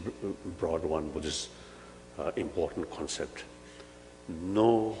this is a broad one, Buddhist important concept.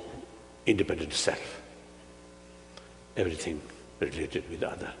 No independent self. Everything related with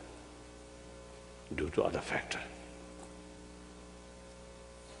other, due to other factor.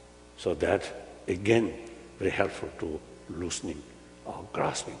 So that, again, very helpful to loosening or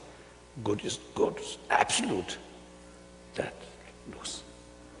grasping. Good is good, absolute. That loose.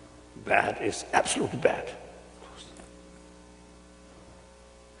 Bad is absolute bad.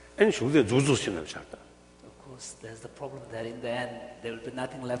 And Of course, there's the problem that in the end, there will be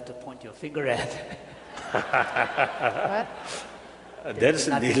nothing left to point your finger at. What? There is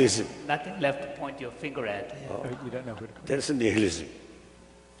nihilism. Nothing left to point your finger at. You don't know who to... There is nihilism.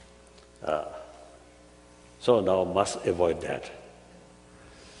 So now must avoid that.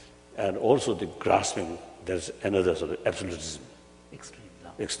 And also the grasping, there's another sort of absolutism. Extreme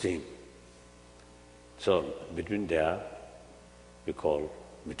love. Extreme. So between there, we call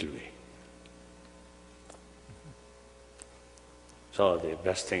middle way. So the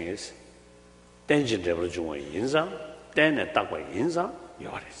best thing is, tension level jungwa yinzang, tenne takwa yinzang,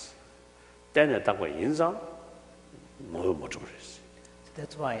 yoris. Tenne takwa yinzang, mo motoris.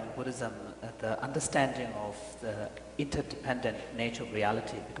 That's why in Buddhism, the understanding of the interdependent nature of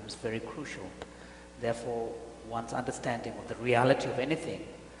reality becomes very crucial. Therefore, one's understanding of the reality of anything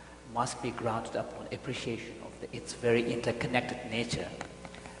must be grounded upon appreciation of its very interconnected nature.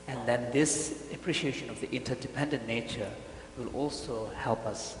 And then this appreciation of the interdependent nature will also help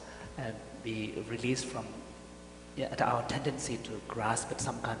us be released from our tendency to grasp at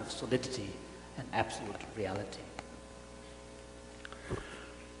some kind of solidity and absolute reality.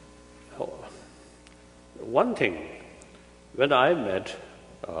 One thing, when I met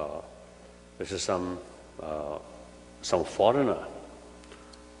some foreigner,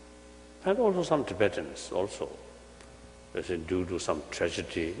 and also some Tibetans also, due to some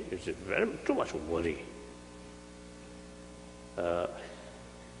tragedy, it's very too much worry.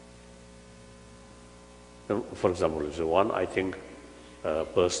 For example, there's one, I think,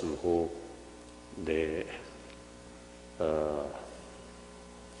 person who they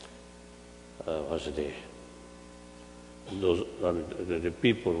the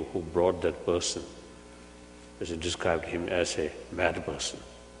people who brought that person, they described him as a mad person.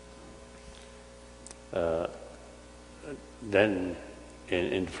 Then,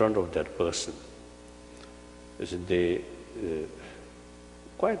 in front of that person, they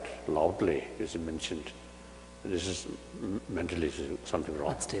quite loudly mentioned, this is mentally something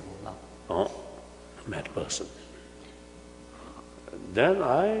wrong. Unstable love. Oh, mad person. Then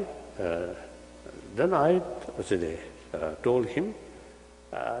I told him,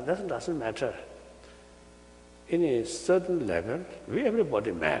 that doesn't matter. In a certain level,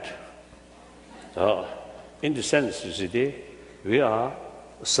 everybody mad. So, in the sense, we are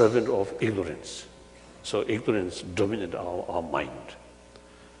a servant of ignorance. So ignorance dominates our mind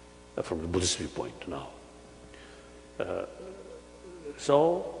from the Buddhist viewpoint now.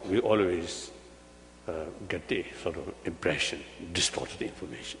 So we always get the sort of impression, distorted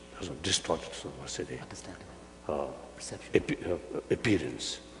information, so distorted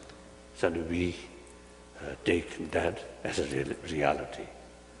appearance. So we take that as a reality.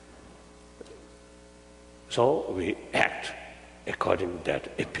 So we act according to that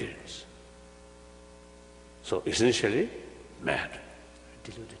appearance. So essentially, mad.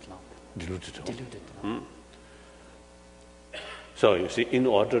 Deluded love. Deluded love. Deluded love. So you see, in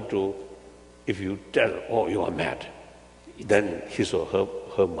order to, if you tell, oh, you are mad, then his or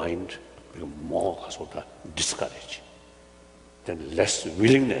her mind become more sort of discouraged. Then less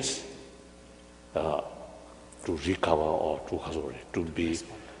willingness to recover or to be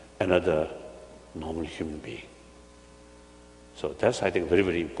another normal human being. So that's, I think, very,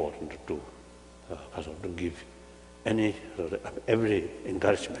 very important to give every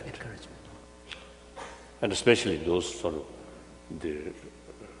encouragement. And especially those sort of the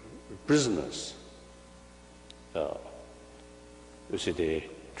prisoners, you see, they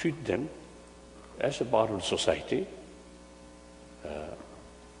treat them as a part of society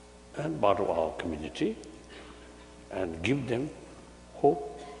and part of our community, and give them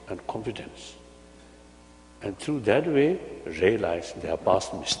hope and confidence. And through that way, realize their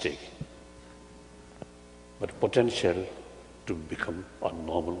past mistake, but potential to become a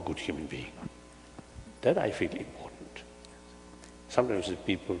normal, good human being. That I feel important. Sometimes the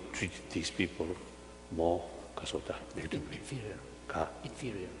people treat these people more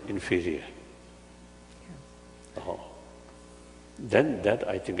inferior. Inferior. then that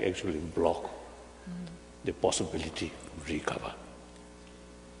I think actually block the possibility of recover.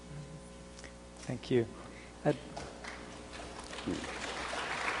 Thank you. Okay.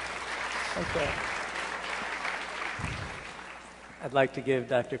 I'd like to give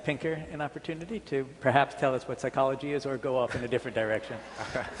Dr. Pinker an opportunity to perhaps tell us what psychology is or go off in a different direction.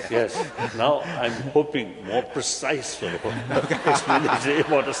 Yes, now I'm hoping more precise for explanation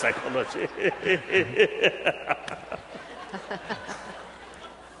about the psychology.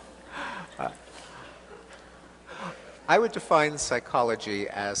 I would define psychology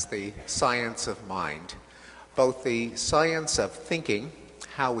as the science of mind, both the science of thinking,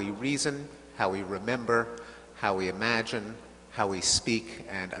 how we reason, how we remember, how we imagine, how we speak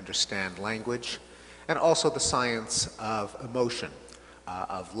and understand language, and also the science of emotion,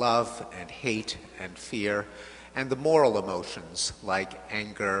 of love and hate and fear, and the moral emotions like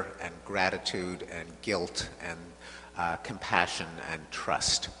anger and gratitude and guilt and compassion and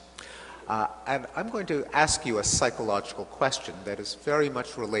trust. And I'm going to ask you a psychological question that is very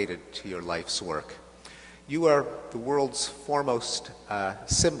much related to your life's work. You are the world's foremost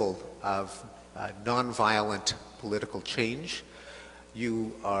symbol of nonviolent political change.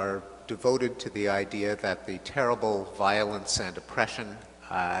 You are devoted to the idea that the terrible violence and oppression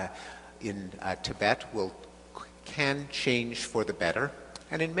in Tibet can change for the better.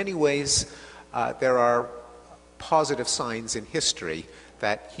 And in many ways, there are positive signs in history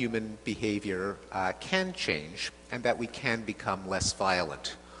that human behavior can change and that we can become less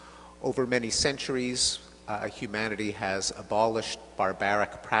violent. Over many centuries, humanity has abolished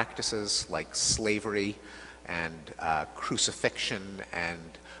barbaric practices like slavery and crucifixion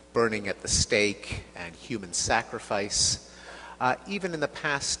and burning at the stake and human sacrifice. Even in the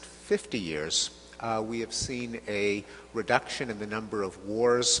past 50 years, we have seen a reduction in the number of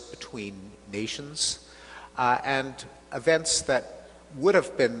wars between nations and events that would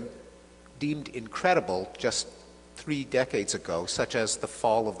have been deemed incredible just 3 decades ago, such as the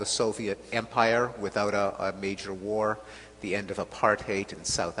fall of the Soviet Empire without a major war, the end of apartheid in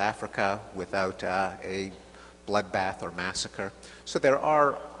South Africa without a bloodbath or massacre. So there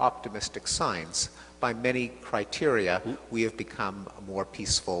are optimistic signs. By many criteria, we have become a more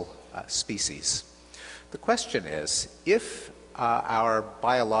peaceful species. The question is, if our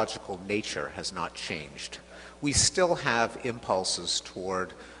biological nature has not changed, we still have impulses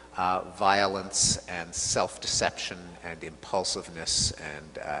toward violence and self-deception and impulsiveness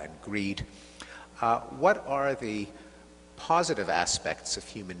and greed. What are the positive aspects of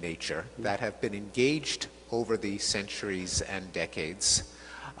human nature that have been engaged over the centuries and decades?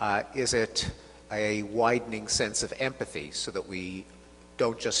 Is it a widening sense of empathy so that we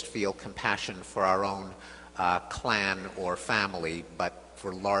don't just feel compassion for our own clan or family, but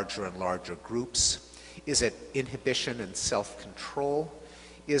for larger and larger groups? Is it inhibition and self-control?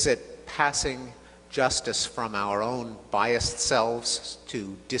 Is it passing justice from our own biased selves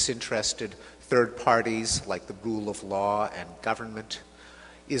to disinterested third parties like the rule of law and government?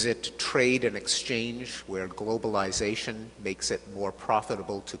 Is it trade and exchange where globalization makes it more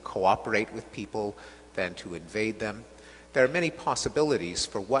profitable to cooperate with people than to invade them? There are many possibilities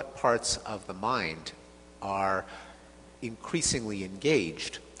for what parts of the mind are increasingly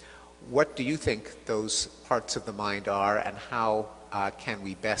engaged. What do you think those parts of the mind are, and how can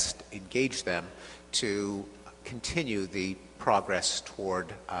we best engage them to continue the progress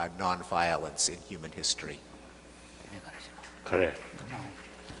toward nonviolence in human history? 그래.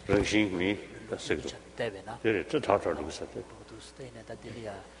 정신이 됐어요. 그래, 저 다다르고 있었대.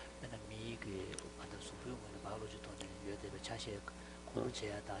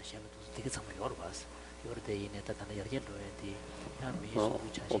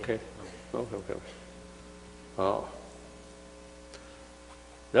 Okay. Oh.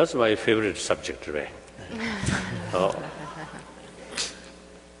 That's my favorite subject, right?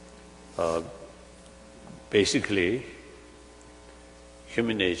 Basically,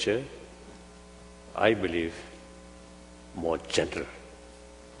 human nature, I believe, more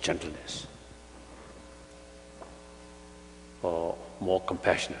gentleness, or more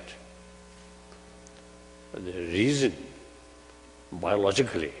compassionate. The reason,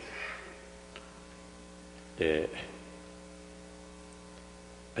 biologically, at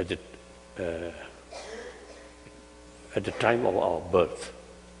the time of our birth,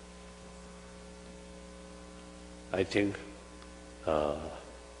 I think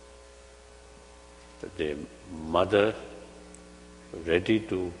the mother ready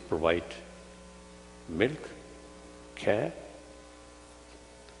to provide milk, care.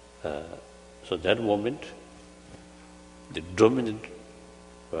 So that moment, the dominant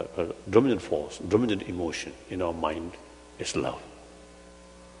force, dominant emotion in our mind is love.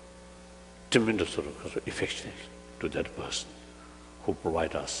 tremendous sort of affection to that person who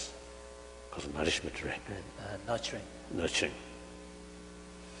provide us nourishment, right? Nurturing,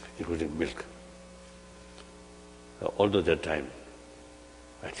 including milk. Although that time,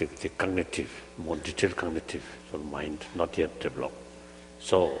 I think the cognitive, more detailed cognitive sort of mind not yet developed.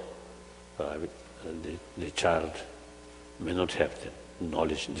 So the child may not have the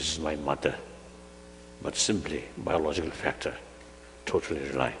knowledge, this is my mother, but simply biological factor, totally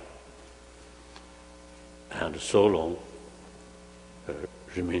rely. And so long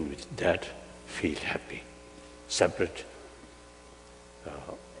remain with that, feel happy, separate,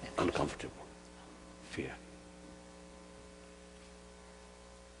 uncomfortable, fear.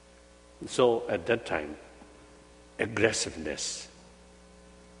 So at that time, aggressiveness,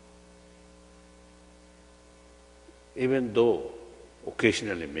 even though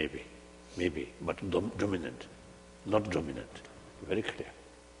occasionally maybe, but dominant, not dominant, very clear.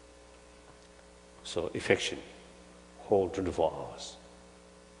 So affection, whole 24 hours.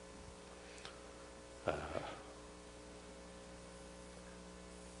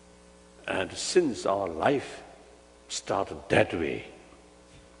 And since our life started that way,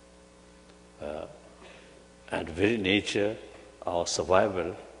 and very nature, our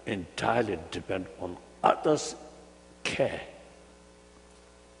survival entirely depend on others' care.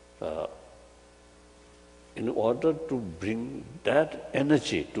 In order to bring that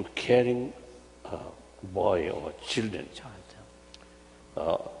energy to caring a boy or children,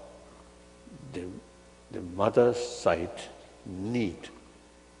 the mother's side need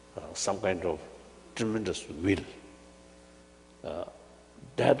some kind of tremendous will.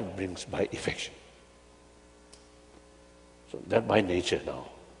 That brings by affection. So that by nature now.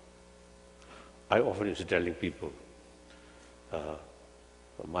 I often used to telling people,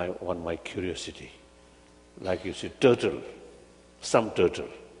 my curiosity, like you see turtle, some turtle,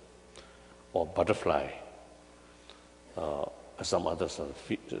 or butterfly, some other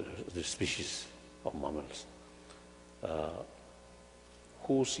the species of mammals,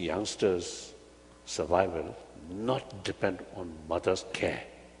 whose youngsters' survival not depend on mother's care.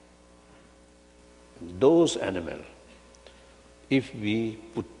 Those animals, if we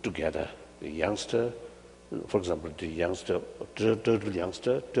put together the youngster, for example, the youngster,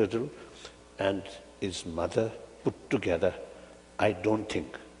 turtle, and its mother put together, I don't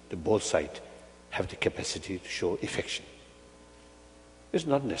think the both sides have the capacity to show affection. It's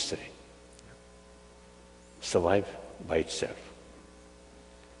not necessary. Survive by itself.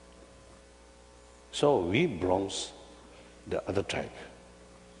 So we belongs the other type.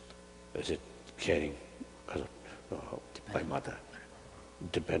 Is it caring by mother?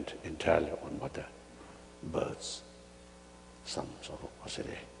 Depend entirely on mother. Birds, some sort of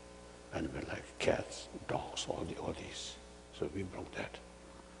animal like cats, dogs, all these. So we belong that.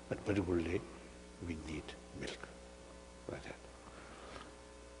 But particularly we need milk. Like that.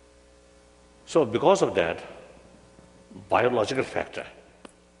 So because of that, biological factor,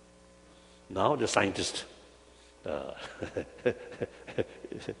 now the scientists are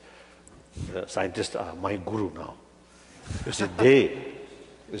my guru now. You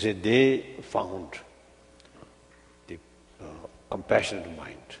see, they found the compassionate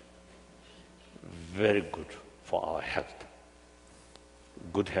mind very good for our health,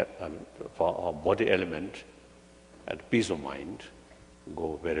 good health, for our body element and peace of mind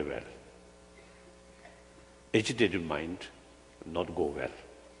go very well. Agitated mind not go well.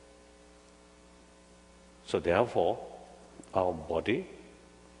 So therefore, our body,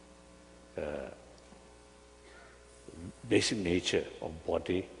 basic nature of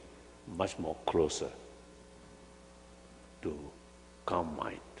body, much more closer to calm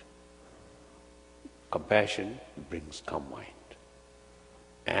mind. Compassion brings calm mind.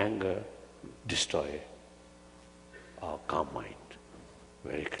 Anger destroy our calm mind.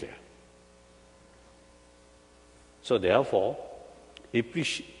 Very clear. So therefore,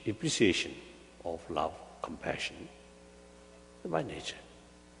 appreciation of love, compassion, by nature.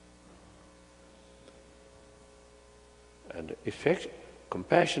 And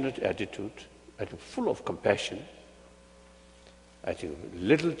compassionate attitude, I think full of compassion, I think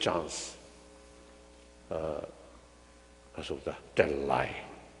little chance of the tell lie.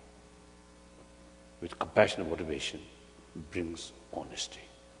 With compassionate motivation brings honesty,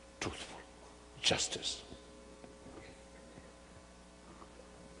 truthful, justice.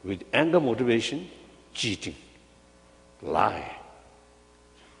 With anger motivation, cheating, lie,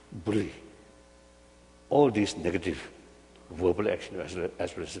 bully, all these negative verbal action as well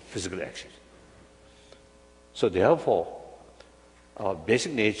as physical action. So therefore, our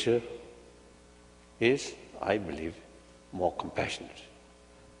basic nature is, I believe, more compassionate.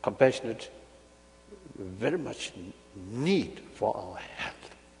 Compassionate very much need for our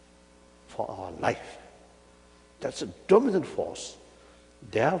health, for our life. That's a dominant force.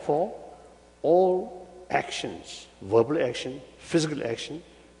 Therefore, all actions, verbal action, physical action,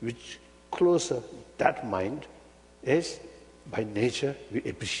 which closer that mind is by nature we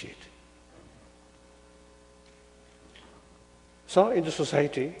appreciate. So in the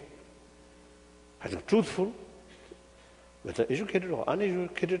society, either truthful, whether educated or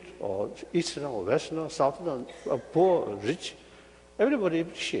uneducated, or Eastern or Western or Southern, or poor or rich, everybody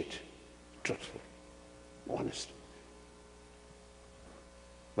appreciate truthful, honest.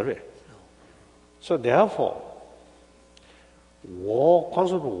 But so therefore, war,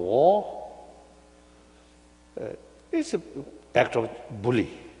 concept of war, is an act of bully,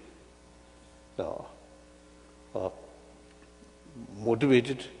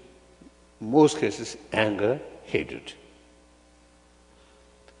 motivated, most cases, anger, hatred.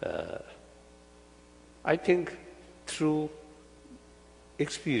 I think through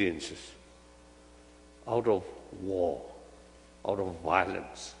experiences out of war, out of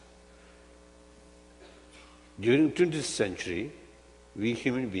violence, during 20th century, we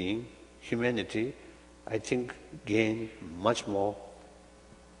human beings, humanity, I think, gain much more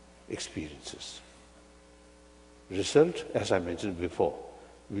experiences. Result, as I mentioned before,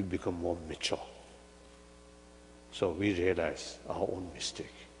 we become more mature. So we realize our own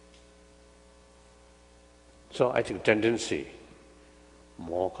mistake. So I think tendency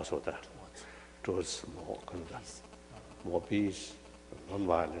more kasota towards more peace,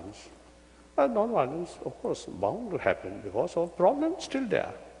 non-violence. Non-violence, of course, bound to happen because our problem is still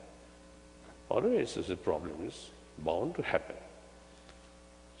there. Always the problem is bound to happen.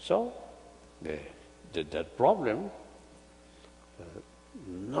 So that problem,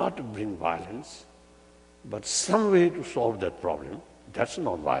 not to bring violence, but some way to solve that problem, that's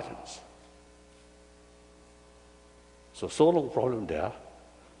non-violence. So long problem there,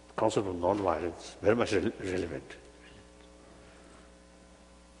 the concept of non-violence, very much relevant.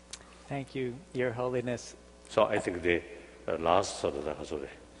 Thank you, Your Holiness. So I think the last sort of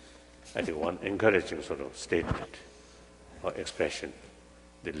I think one encouraging sort of statement or expression,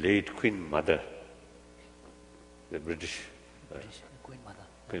 the late Queen Mother, the British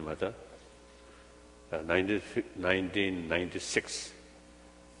Queen Mother, 1996,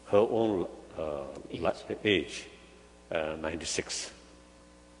 her own age, 96.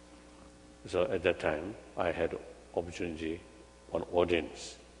 So at that time, I had opportunity, one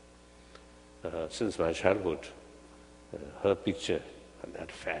audience. Since my childhood, her picture and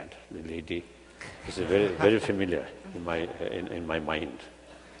that fat the lady is very very familiar in my mind,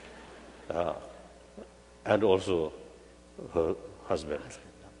 and also her husband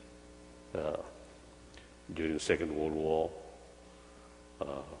during the Second World War.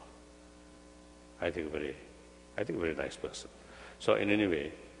 I think very nice person. So in any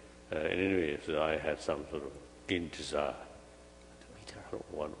way, so I had some sort of keen desire to meet her,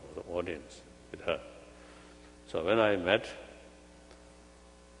 one of the audience with her. So when I met,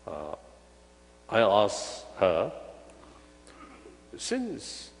 I asked her,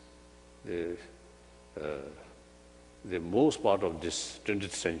 since the most part of this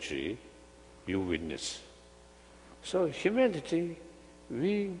 20th century you witness, so humanity,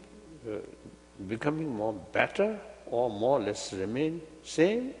 we becoming more better or more or less remain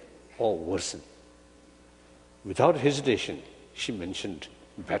same or worsen? Without hesitation, she mentioned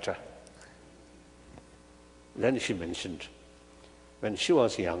better. Then she mentioned, when she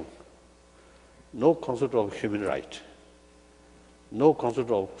was young, no concept of human right, no concept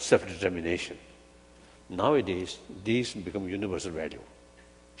of self-determination. Nowadays, these become universal value,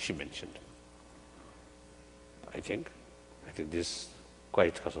 she mentioned. I think this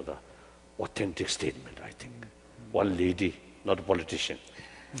quite sort of authentic statement, I think. One lady, not a politician.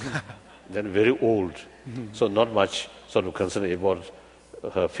 Then very old, so not much sort of concern about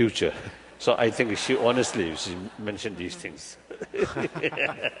her future. So I think she mentioned these things.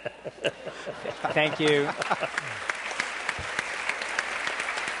 Thank you.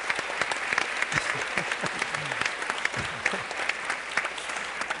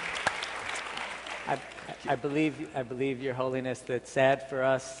 I believe, Your Holiness, that sad for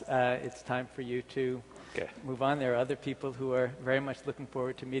us, it's time for you to move on. There are other people who are very much looking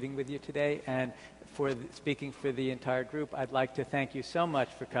forward to meeting with you today. And speaking for the entire group, I'd like to thank you so much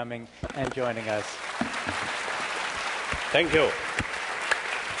for coming and joining us. Thank you.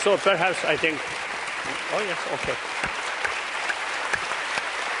 So perhaps I think, oh yes, okay.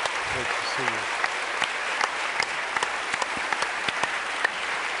 Great to see you.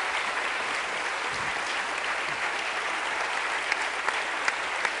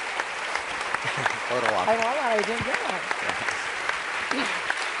 Photo op. I didn't get one.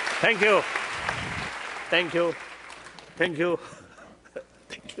 Thank you. Thank you. Thank you.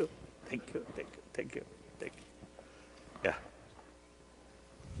 Thank you. Thank you. Thank you. Thank you. Thank you. Yeah.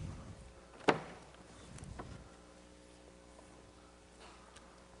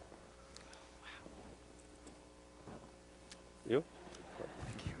 You?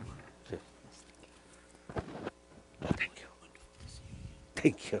 Thank you.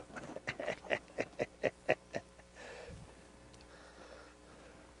 Thank you. Thank you.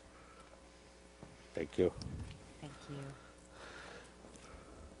 Thank you. Thank you.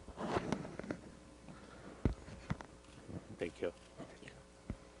 Thank you.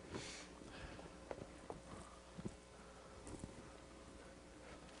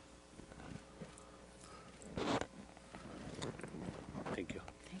 Thank you.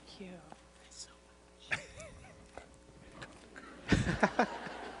 Thank you.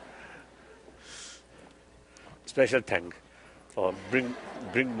 Special thank for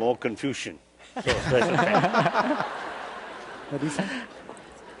bring more confusion. So special thank. What do you say?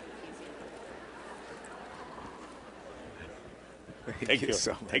 Thank you.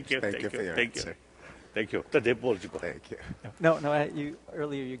 so much. Thank you. Thank you for your Thank you. answer. Thank you. Thank you. Thank you. No,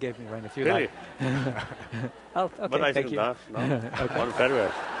 earlier you gave me one. If you Really? like. Oh, okay. But I thank think you. no. One very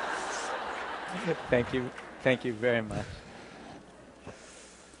well. Thank you. Thank you very much.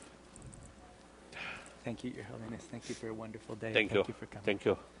 Thank you, Your Holiness. Thank you for a wonderful day. Thank you. Thank you for coming. Thank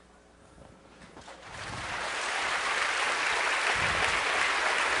you.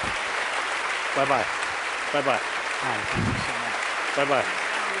 Bye-bye. Bye-bye. Hi, thank you so much. Bye-bye.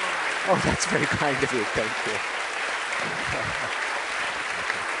 Oh, that's very kind of you. Thank you.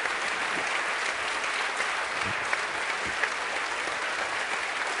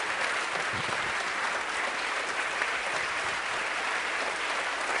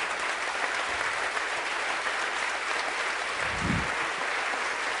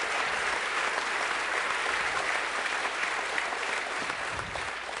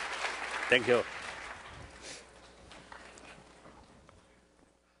 Thank you.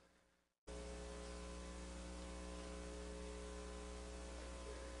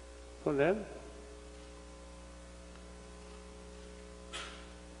 So then,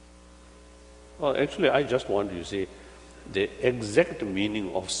 well, actually, I just want you to see the exact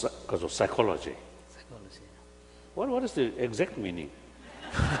meaning of because of psychology. Psychology. What is the exact meaning?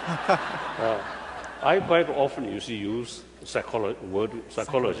 I quite often use word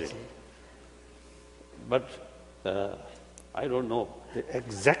psychology, but I don't know the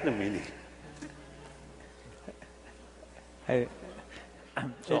exact meaning.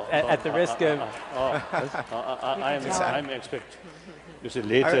 At the risk of... I'm expect. You see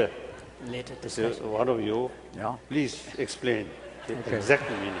later. Later So discussion. one of you, Yeah. please explain the exact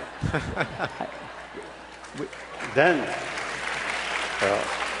meaning. Then,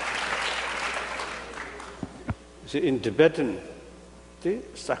 see, in Tibetan, the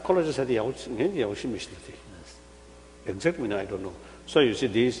psychologists had the exact meaning I don't know. So you see,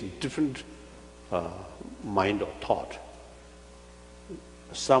 these different mind or thought.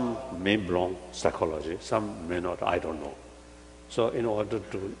 Some may belong psychology, some may not. I don't know. So in order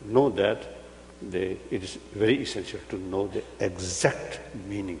to know that, it is very essential to know the exact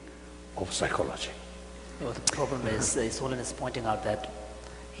meaning of psychology. Well, the problem is, His Holiness pointing out that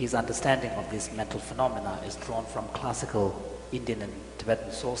his understanding of these mental phenomena is drawn from classical Indian and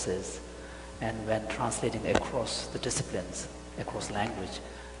Tibetan sources, and when translating across the disciplines, across language,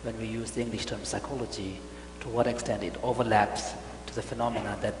 when we use the English term psychology, to what extent it overlaps to the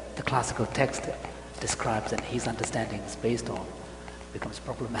phenomena that the classical text describes and his understanding is based on, becomes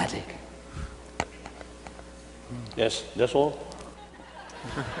problematic. Yes, that's all.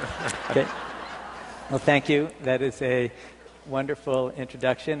 Okay. Well, thank you. That is a wonderful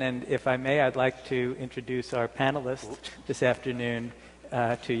introduction. And if I may, I'd like to introduce our panelists this afternoon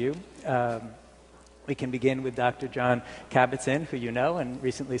to you. We can begin with Dr. John Kabat-Zinn, who you know and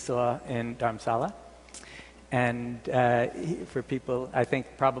recently saw in Dharamsala. And for people, I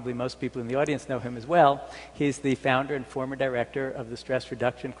think probably most people in the audience know him as well. He's the founder and former director of the Stress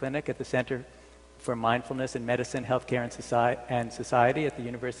Reduction Clinic at the Center for Mindfulness in Medicine, Healthcare, and Society at the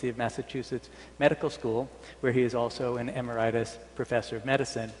University of Massachusetts Medical School, where he is also an emeritus professor of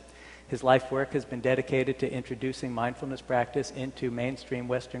medicine. His life work has been dedicated to introducing mindfulness practice into mainstream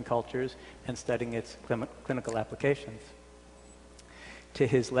Western cultures and studying its clinical applications. To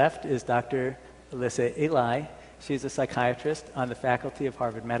his left is Dr. Alyssa Eli. She's a psychiatrist on the faculty of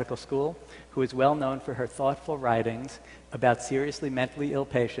Harvard Medical School who is well known for her thoughtful writings about seriously mentally ill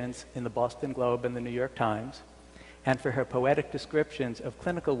patients in the Boston Globe and the New York Times, and for her poetic descriptions of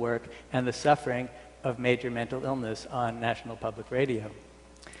clinical work and the suffering of major mental illness on National Public Radio.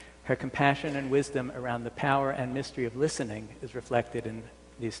 Her compassion and wisdom around the power and mystery of listening is reflected in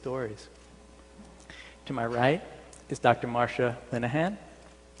these stories. To my right is Dr. Marcia Linehan.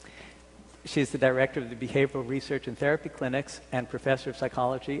 She's the director of the Behavioral Research and Therapy Clinics and professor of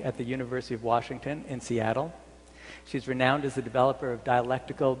psychology at the University of Washington in Seattle. She's renowned as the developer of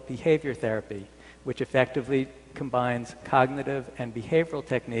dialectical behavior therapy, which effectively combines cognitive and behavioral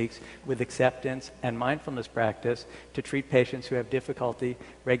techniques with acceptance and mindfulness practice to treat patients who have difficulty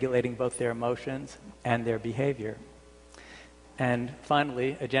regulating both their emotions and their behavior. And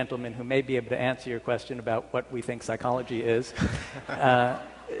finally, a gentleman who may be able to answer your question about what we think psychology is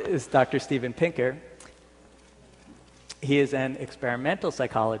Dr. Steven Pinker. He is an experimental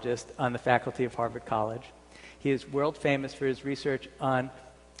psychologist on the faculty of Harvard College. He is world famous for his research on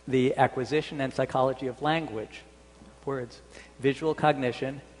the acquisition and psychology of language, words, visual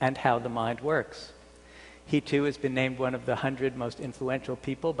cognition, and how the mind works. He too has been named one of the 100 most influential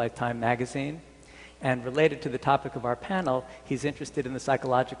people by Time magazine. And related to the topic of our panel, he's interested in the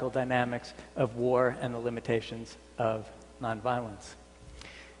psychological dynamics of war and the limitations of nonviolence.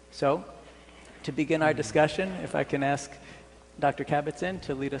 So, to begin our discussion, if I can ask Dr. Kabat-Zinn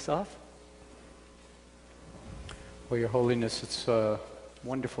to lead us off. Well, Your Holiness, it's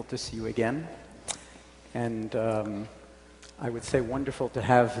wonderful to see you again. And I would say wonderful to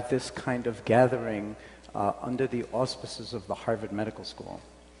have this kind of gathering under the auspices of the Harvard Medical School.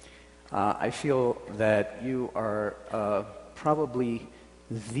 I feel that you are probably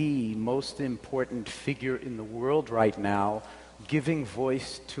the most important figure in the world right now, giving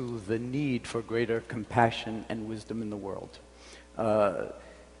voice to the need for greater compassion and wisdom in the world.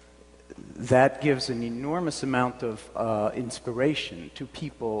 That gives an enormous amount of inspiration to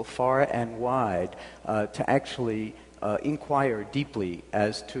people far and wide to actually inquire deeply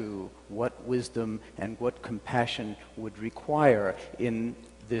as to what wisdom and what compassion would require in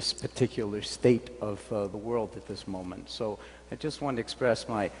this particular state of the world at this moment. So I just want to express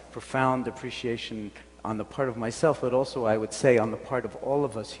my profound appreciation on the part of myself, but also I would say on the part of all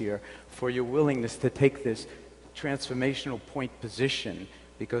of us here for your willingness to take this transformational point position,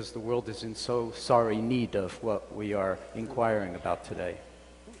 because the world is in so sorry need of what we are inquiring about today.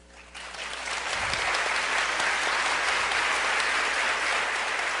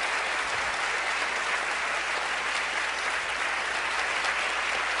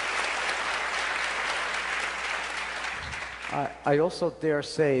 I also dare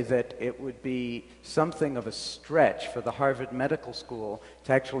say that it would be something of a stretch for the Harvard Medical School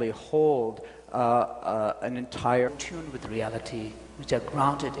to actually hold an entire... Tuned with reality, which are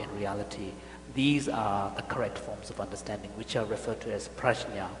grounded in reality. These are the correct forms of understanding, which are referred to as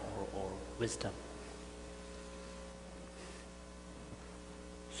prajna or wisdom.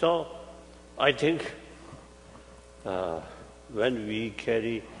 So, I think when we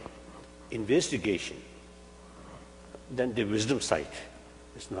carry investigation, then the wisdom side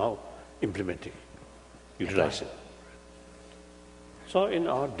is now implementing, utilizing. So in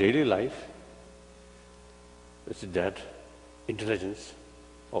our daily life, it's that intelligence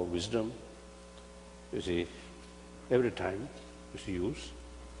or wisdom, you see, every time is used.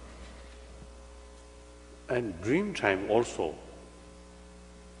 And dream time also,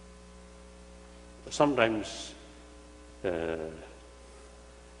 sometimes a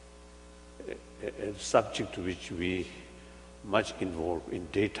subject to which we much involved in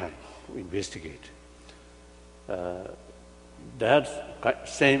daytime to investigate. That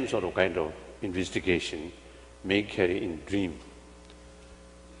same sort of kind of investigation may carry in dream.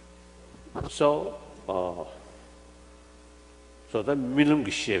 So, the minimum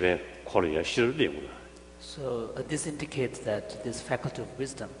sheve korea shirde. So this indicates that this faculty of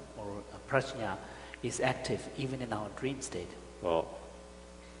wisdom or prajna is active even in our dream state.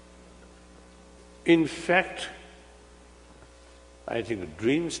 In fact, I think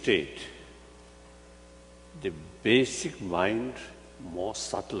dream state, the basic mind more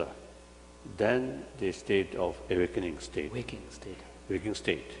subtler than the state of awakening state. Waking state. Waking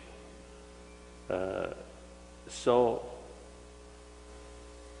state. So,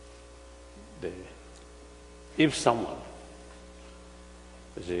 if someone,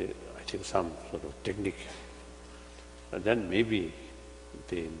 I think some sort of technique, then maybe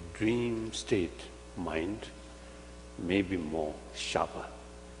the dream state mind may be more sharper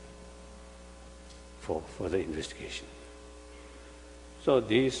for further investigation. So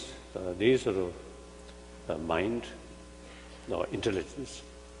these sort of mind or intelligence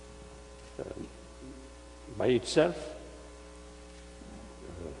by itself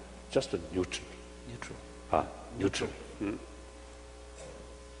just a neutral. neutral.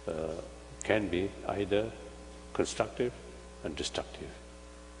 Can be either constructive and destructive.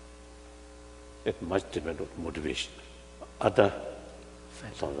 It must depend on motivation. Other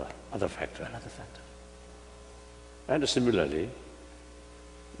factor. Another factor. And similarly,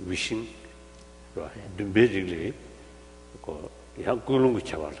 wishing, basically,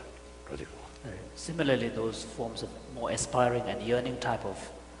 similarly, those forms of more aspiring and yearning type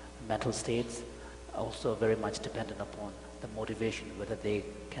of mental states are also very much dependent upon the motivation, whether they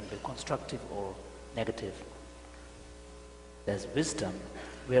can be constructive or negative. There's wisdom.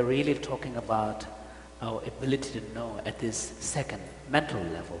 We're really talking about our ability to know at this second mental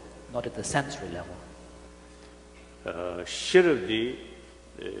level, not at the sensory level.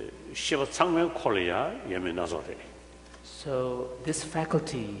 So this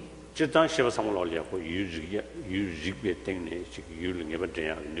faculty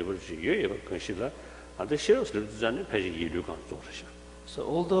so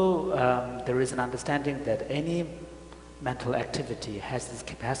although there is an understanding that any mental activity has this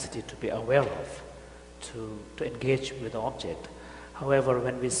capacity to be aware of, to engage with the object. However,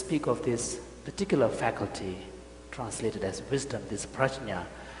 when we speak of this particular faculty, translated as wisdom, this prajna,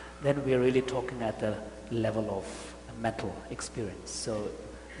 then we are really talking at the level of a mental experience. So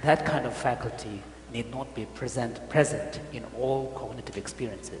that kind of faculty need not be present in all cognitive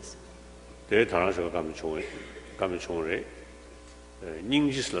experiences. So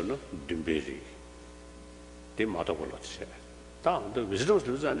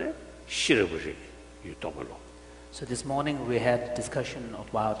this morning we had discussion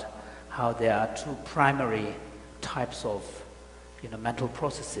about how there are two primary types of mental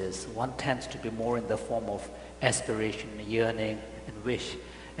processes. One tends to be more in the form of aspiration, yearning, and wish,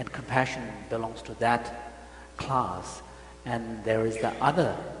 and compassion belongs to that class. And there is the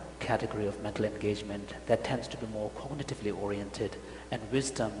other category of mental engagement that tends to be more cognitively oriented, and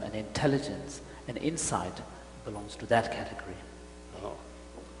wisdom and intelligence and insight belongs to that category.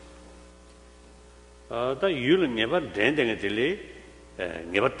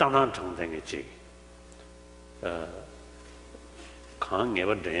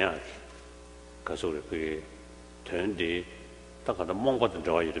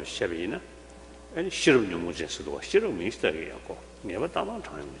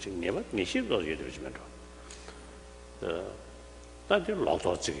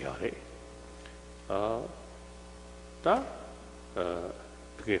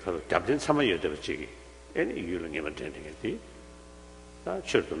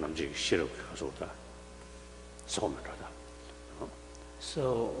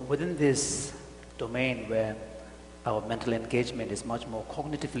 So within this domain where our mental engagement is much more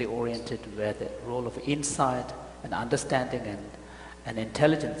cognitively oriented, where the role of insight and understanding and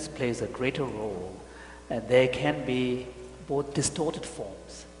intelligence plays a greater role, there can be both distorted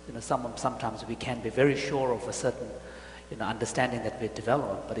forms. Sometimes we can be very sure of a certain understanding that we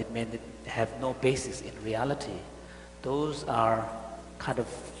develop, but it may have no basis in reality. Those are kind of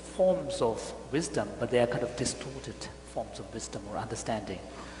forms of wisdom, but they are kind of distorted forms of wisdom or understanding.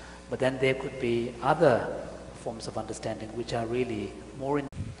 But then there could be other forms of understanding which are really more in.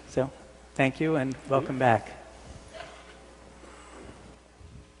 So, thank you and welcome back.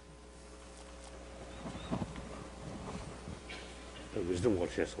 Wisdom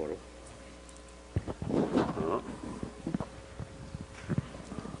what she has swallowed.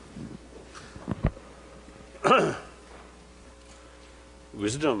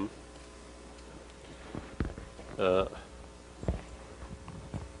 Wisdom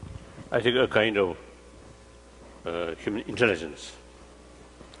I think a kind of human intelligence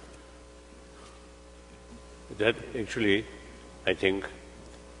that actually I think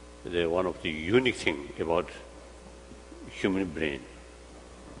one of the unique thing about human brain.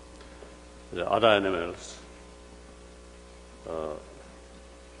 The other animals,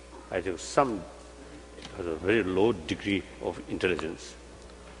 I think some has a very low degree of intelligence,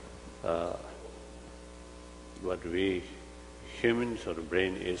 but we humans, our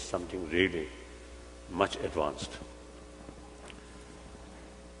brain is something really much advanced.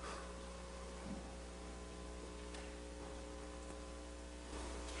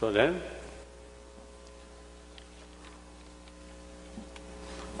 So then,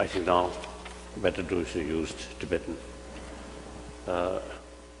 I think now better to use Tibetan.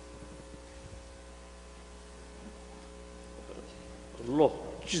 Lo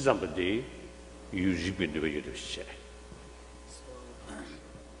jizambadi yujibin de yudu she.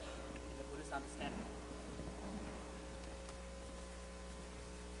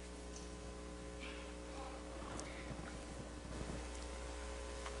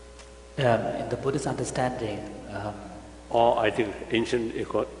 In the Buddhist understanding, or I think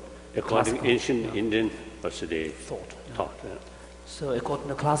according to ancient Indian thought. thought. Yeah. So according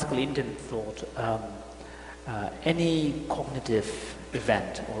to classical Indian thought, any cognitive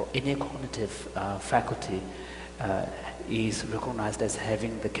event or any cognitive faculty is recognized as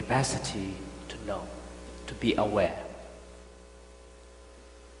having the capacity to know, to be aware.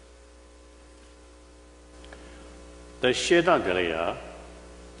 The shedan delaya,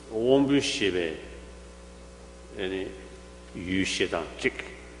 wombu shibe, any yu shedan chik,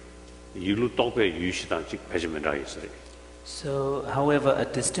 yilu tokpe yu shedan chik pejimenda isri. So, however, a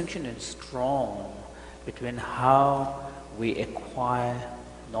distinction is drawn between how we acquire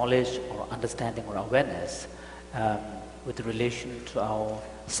knowledge or understanding or awareness with relation to our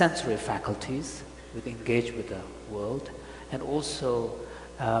sensory faculties, we engage with the world, and also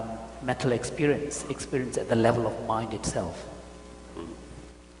mental experience at the level of mind itself.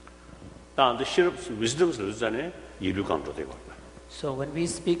 So when we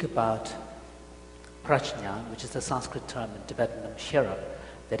speak about prajna, which is the Sanskrit term in Tibetan shirap,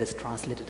 that is translated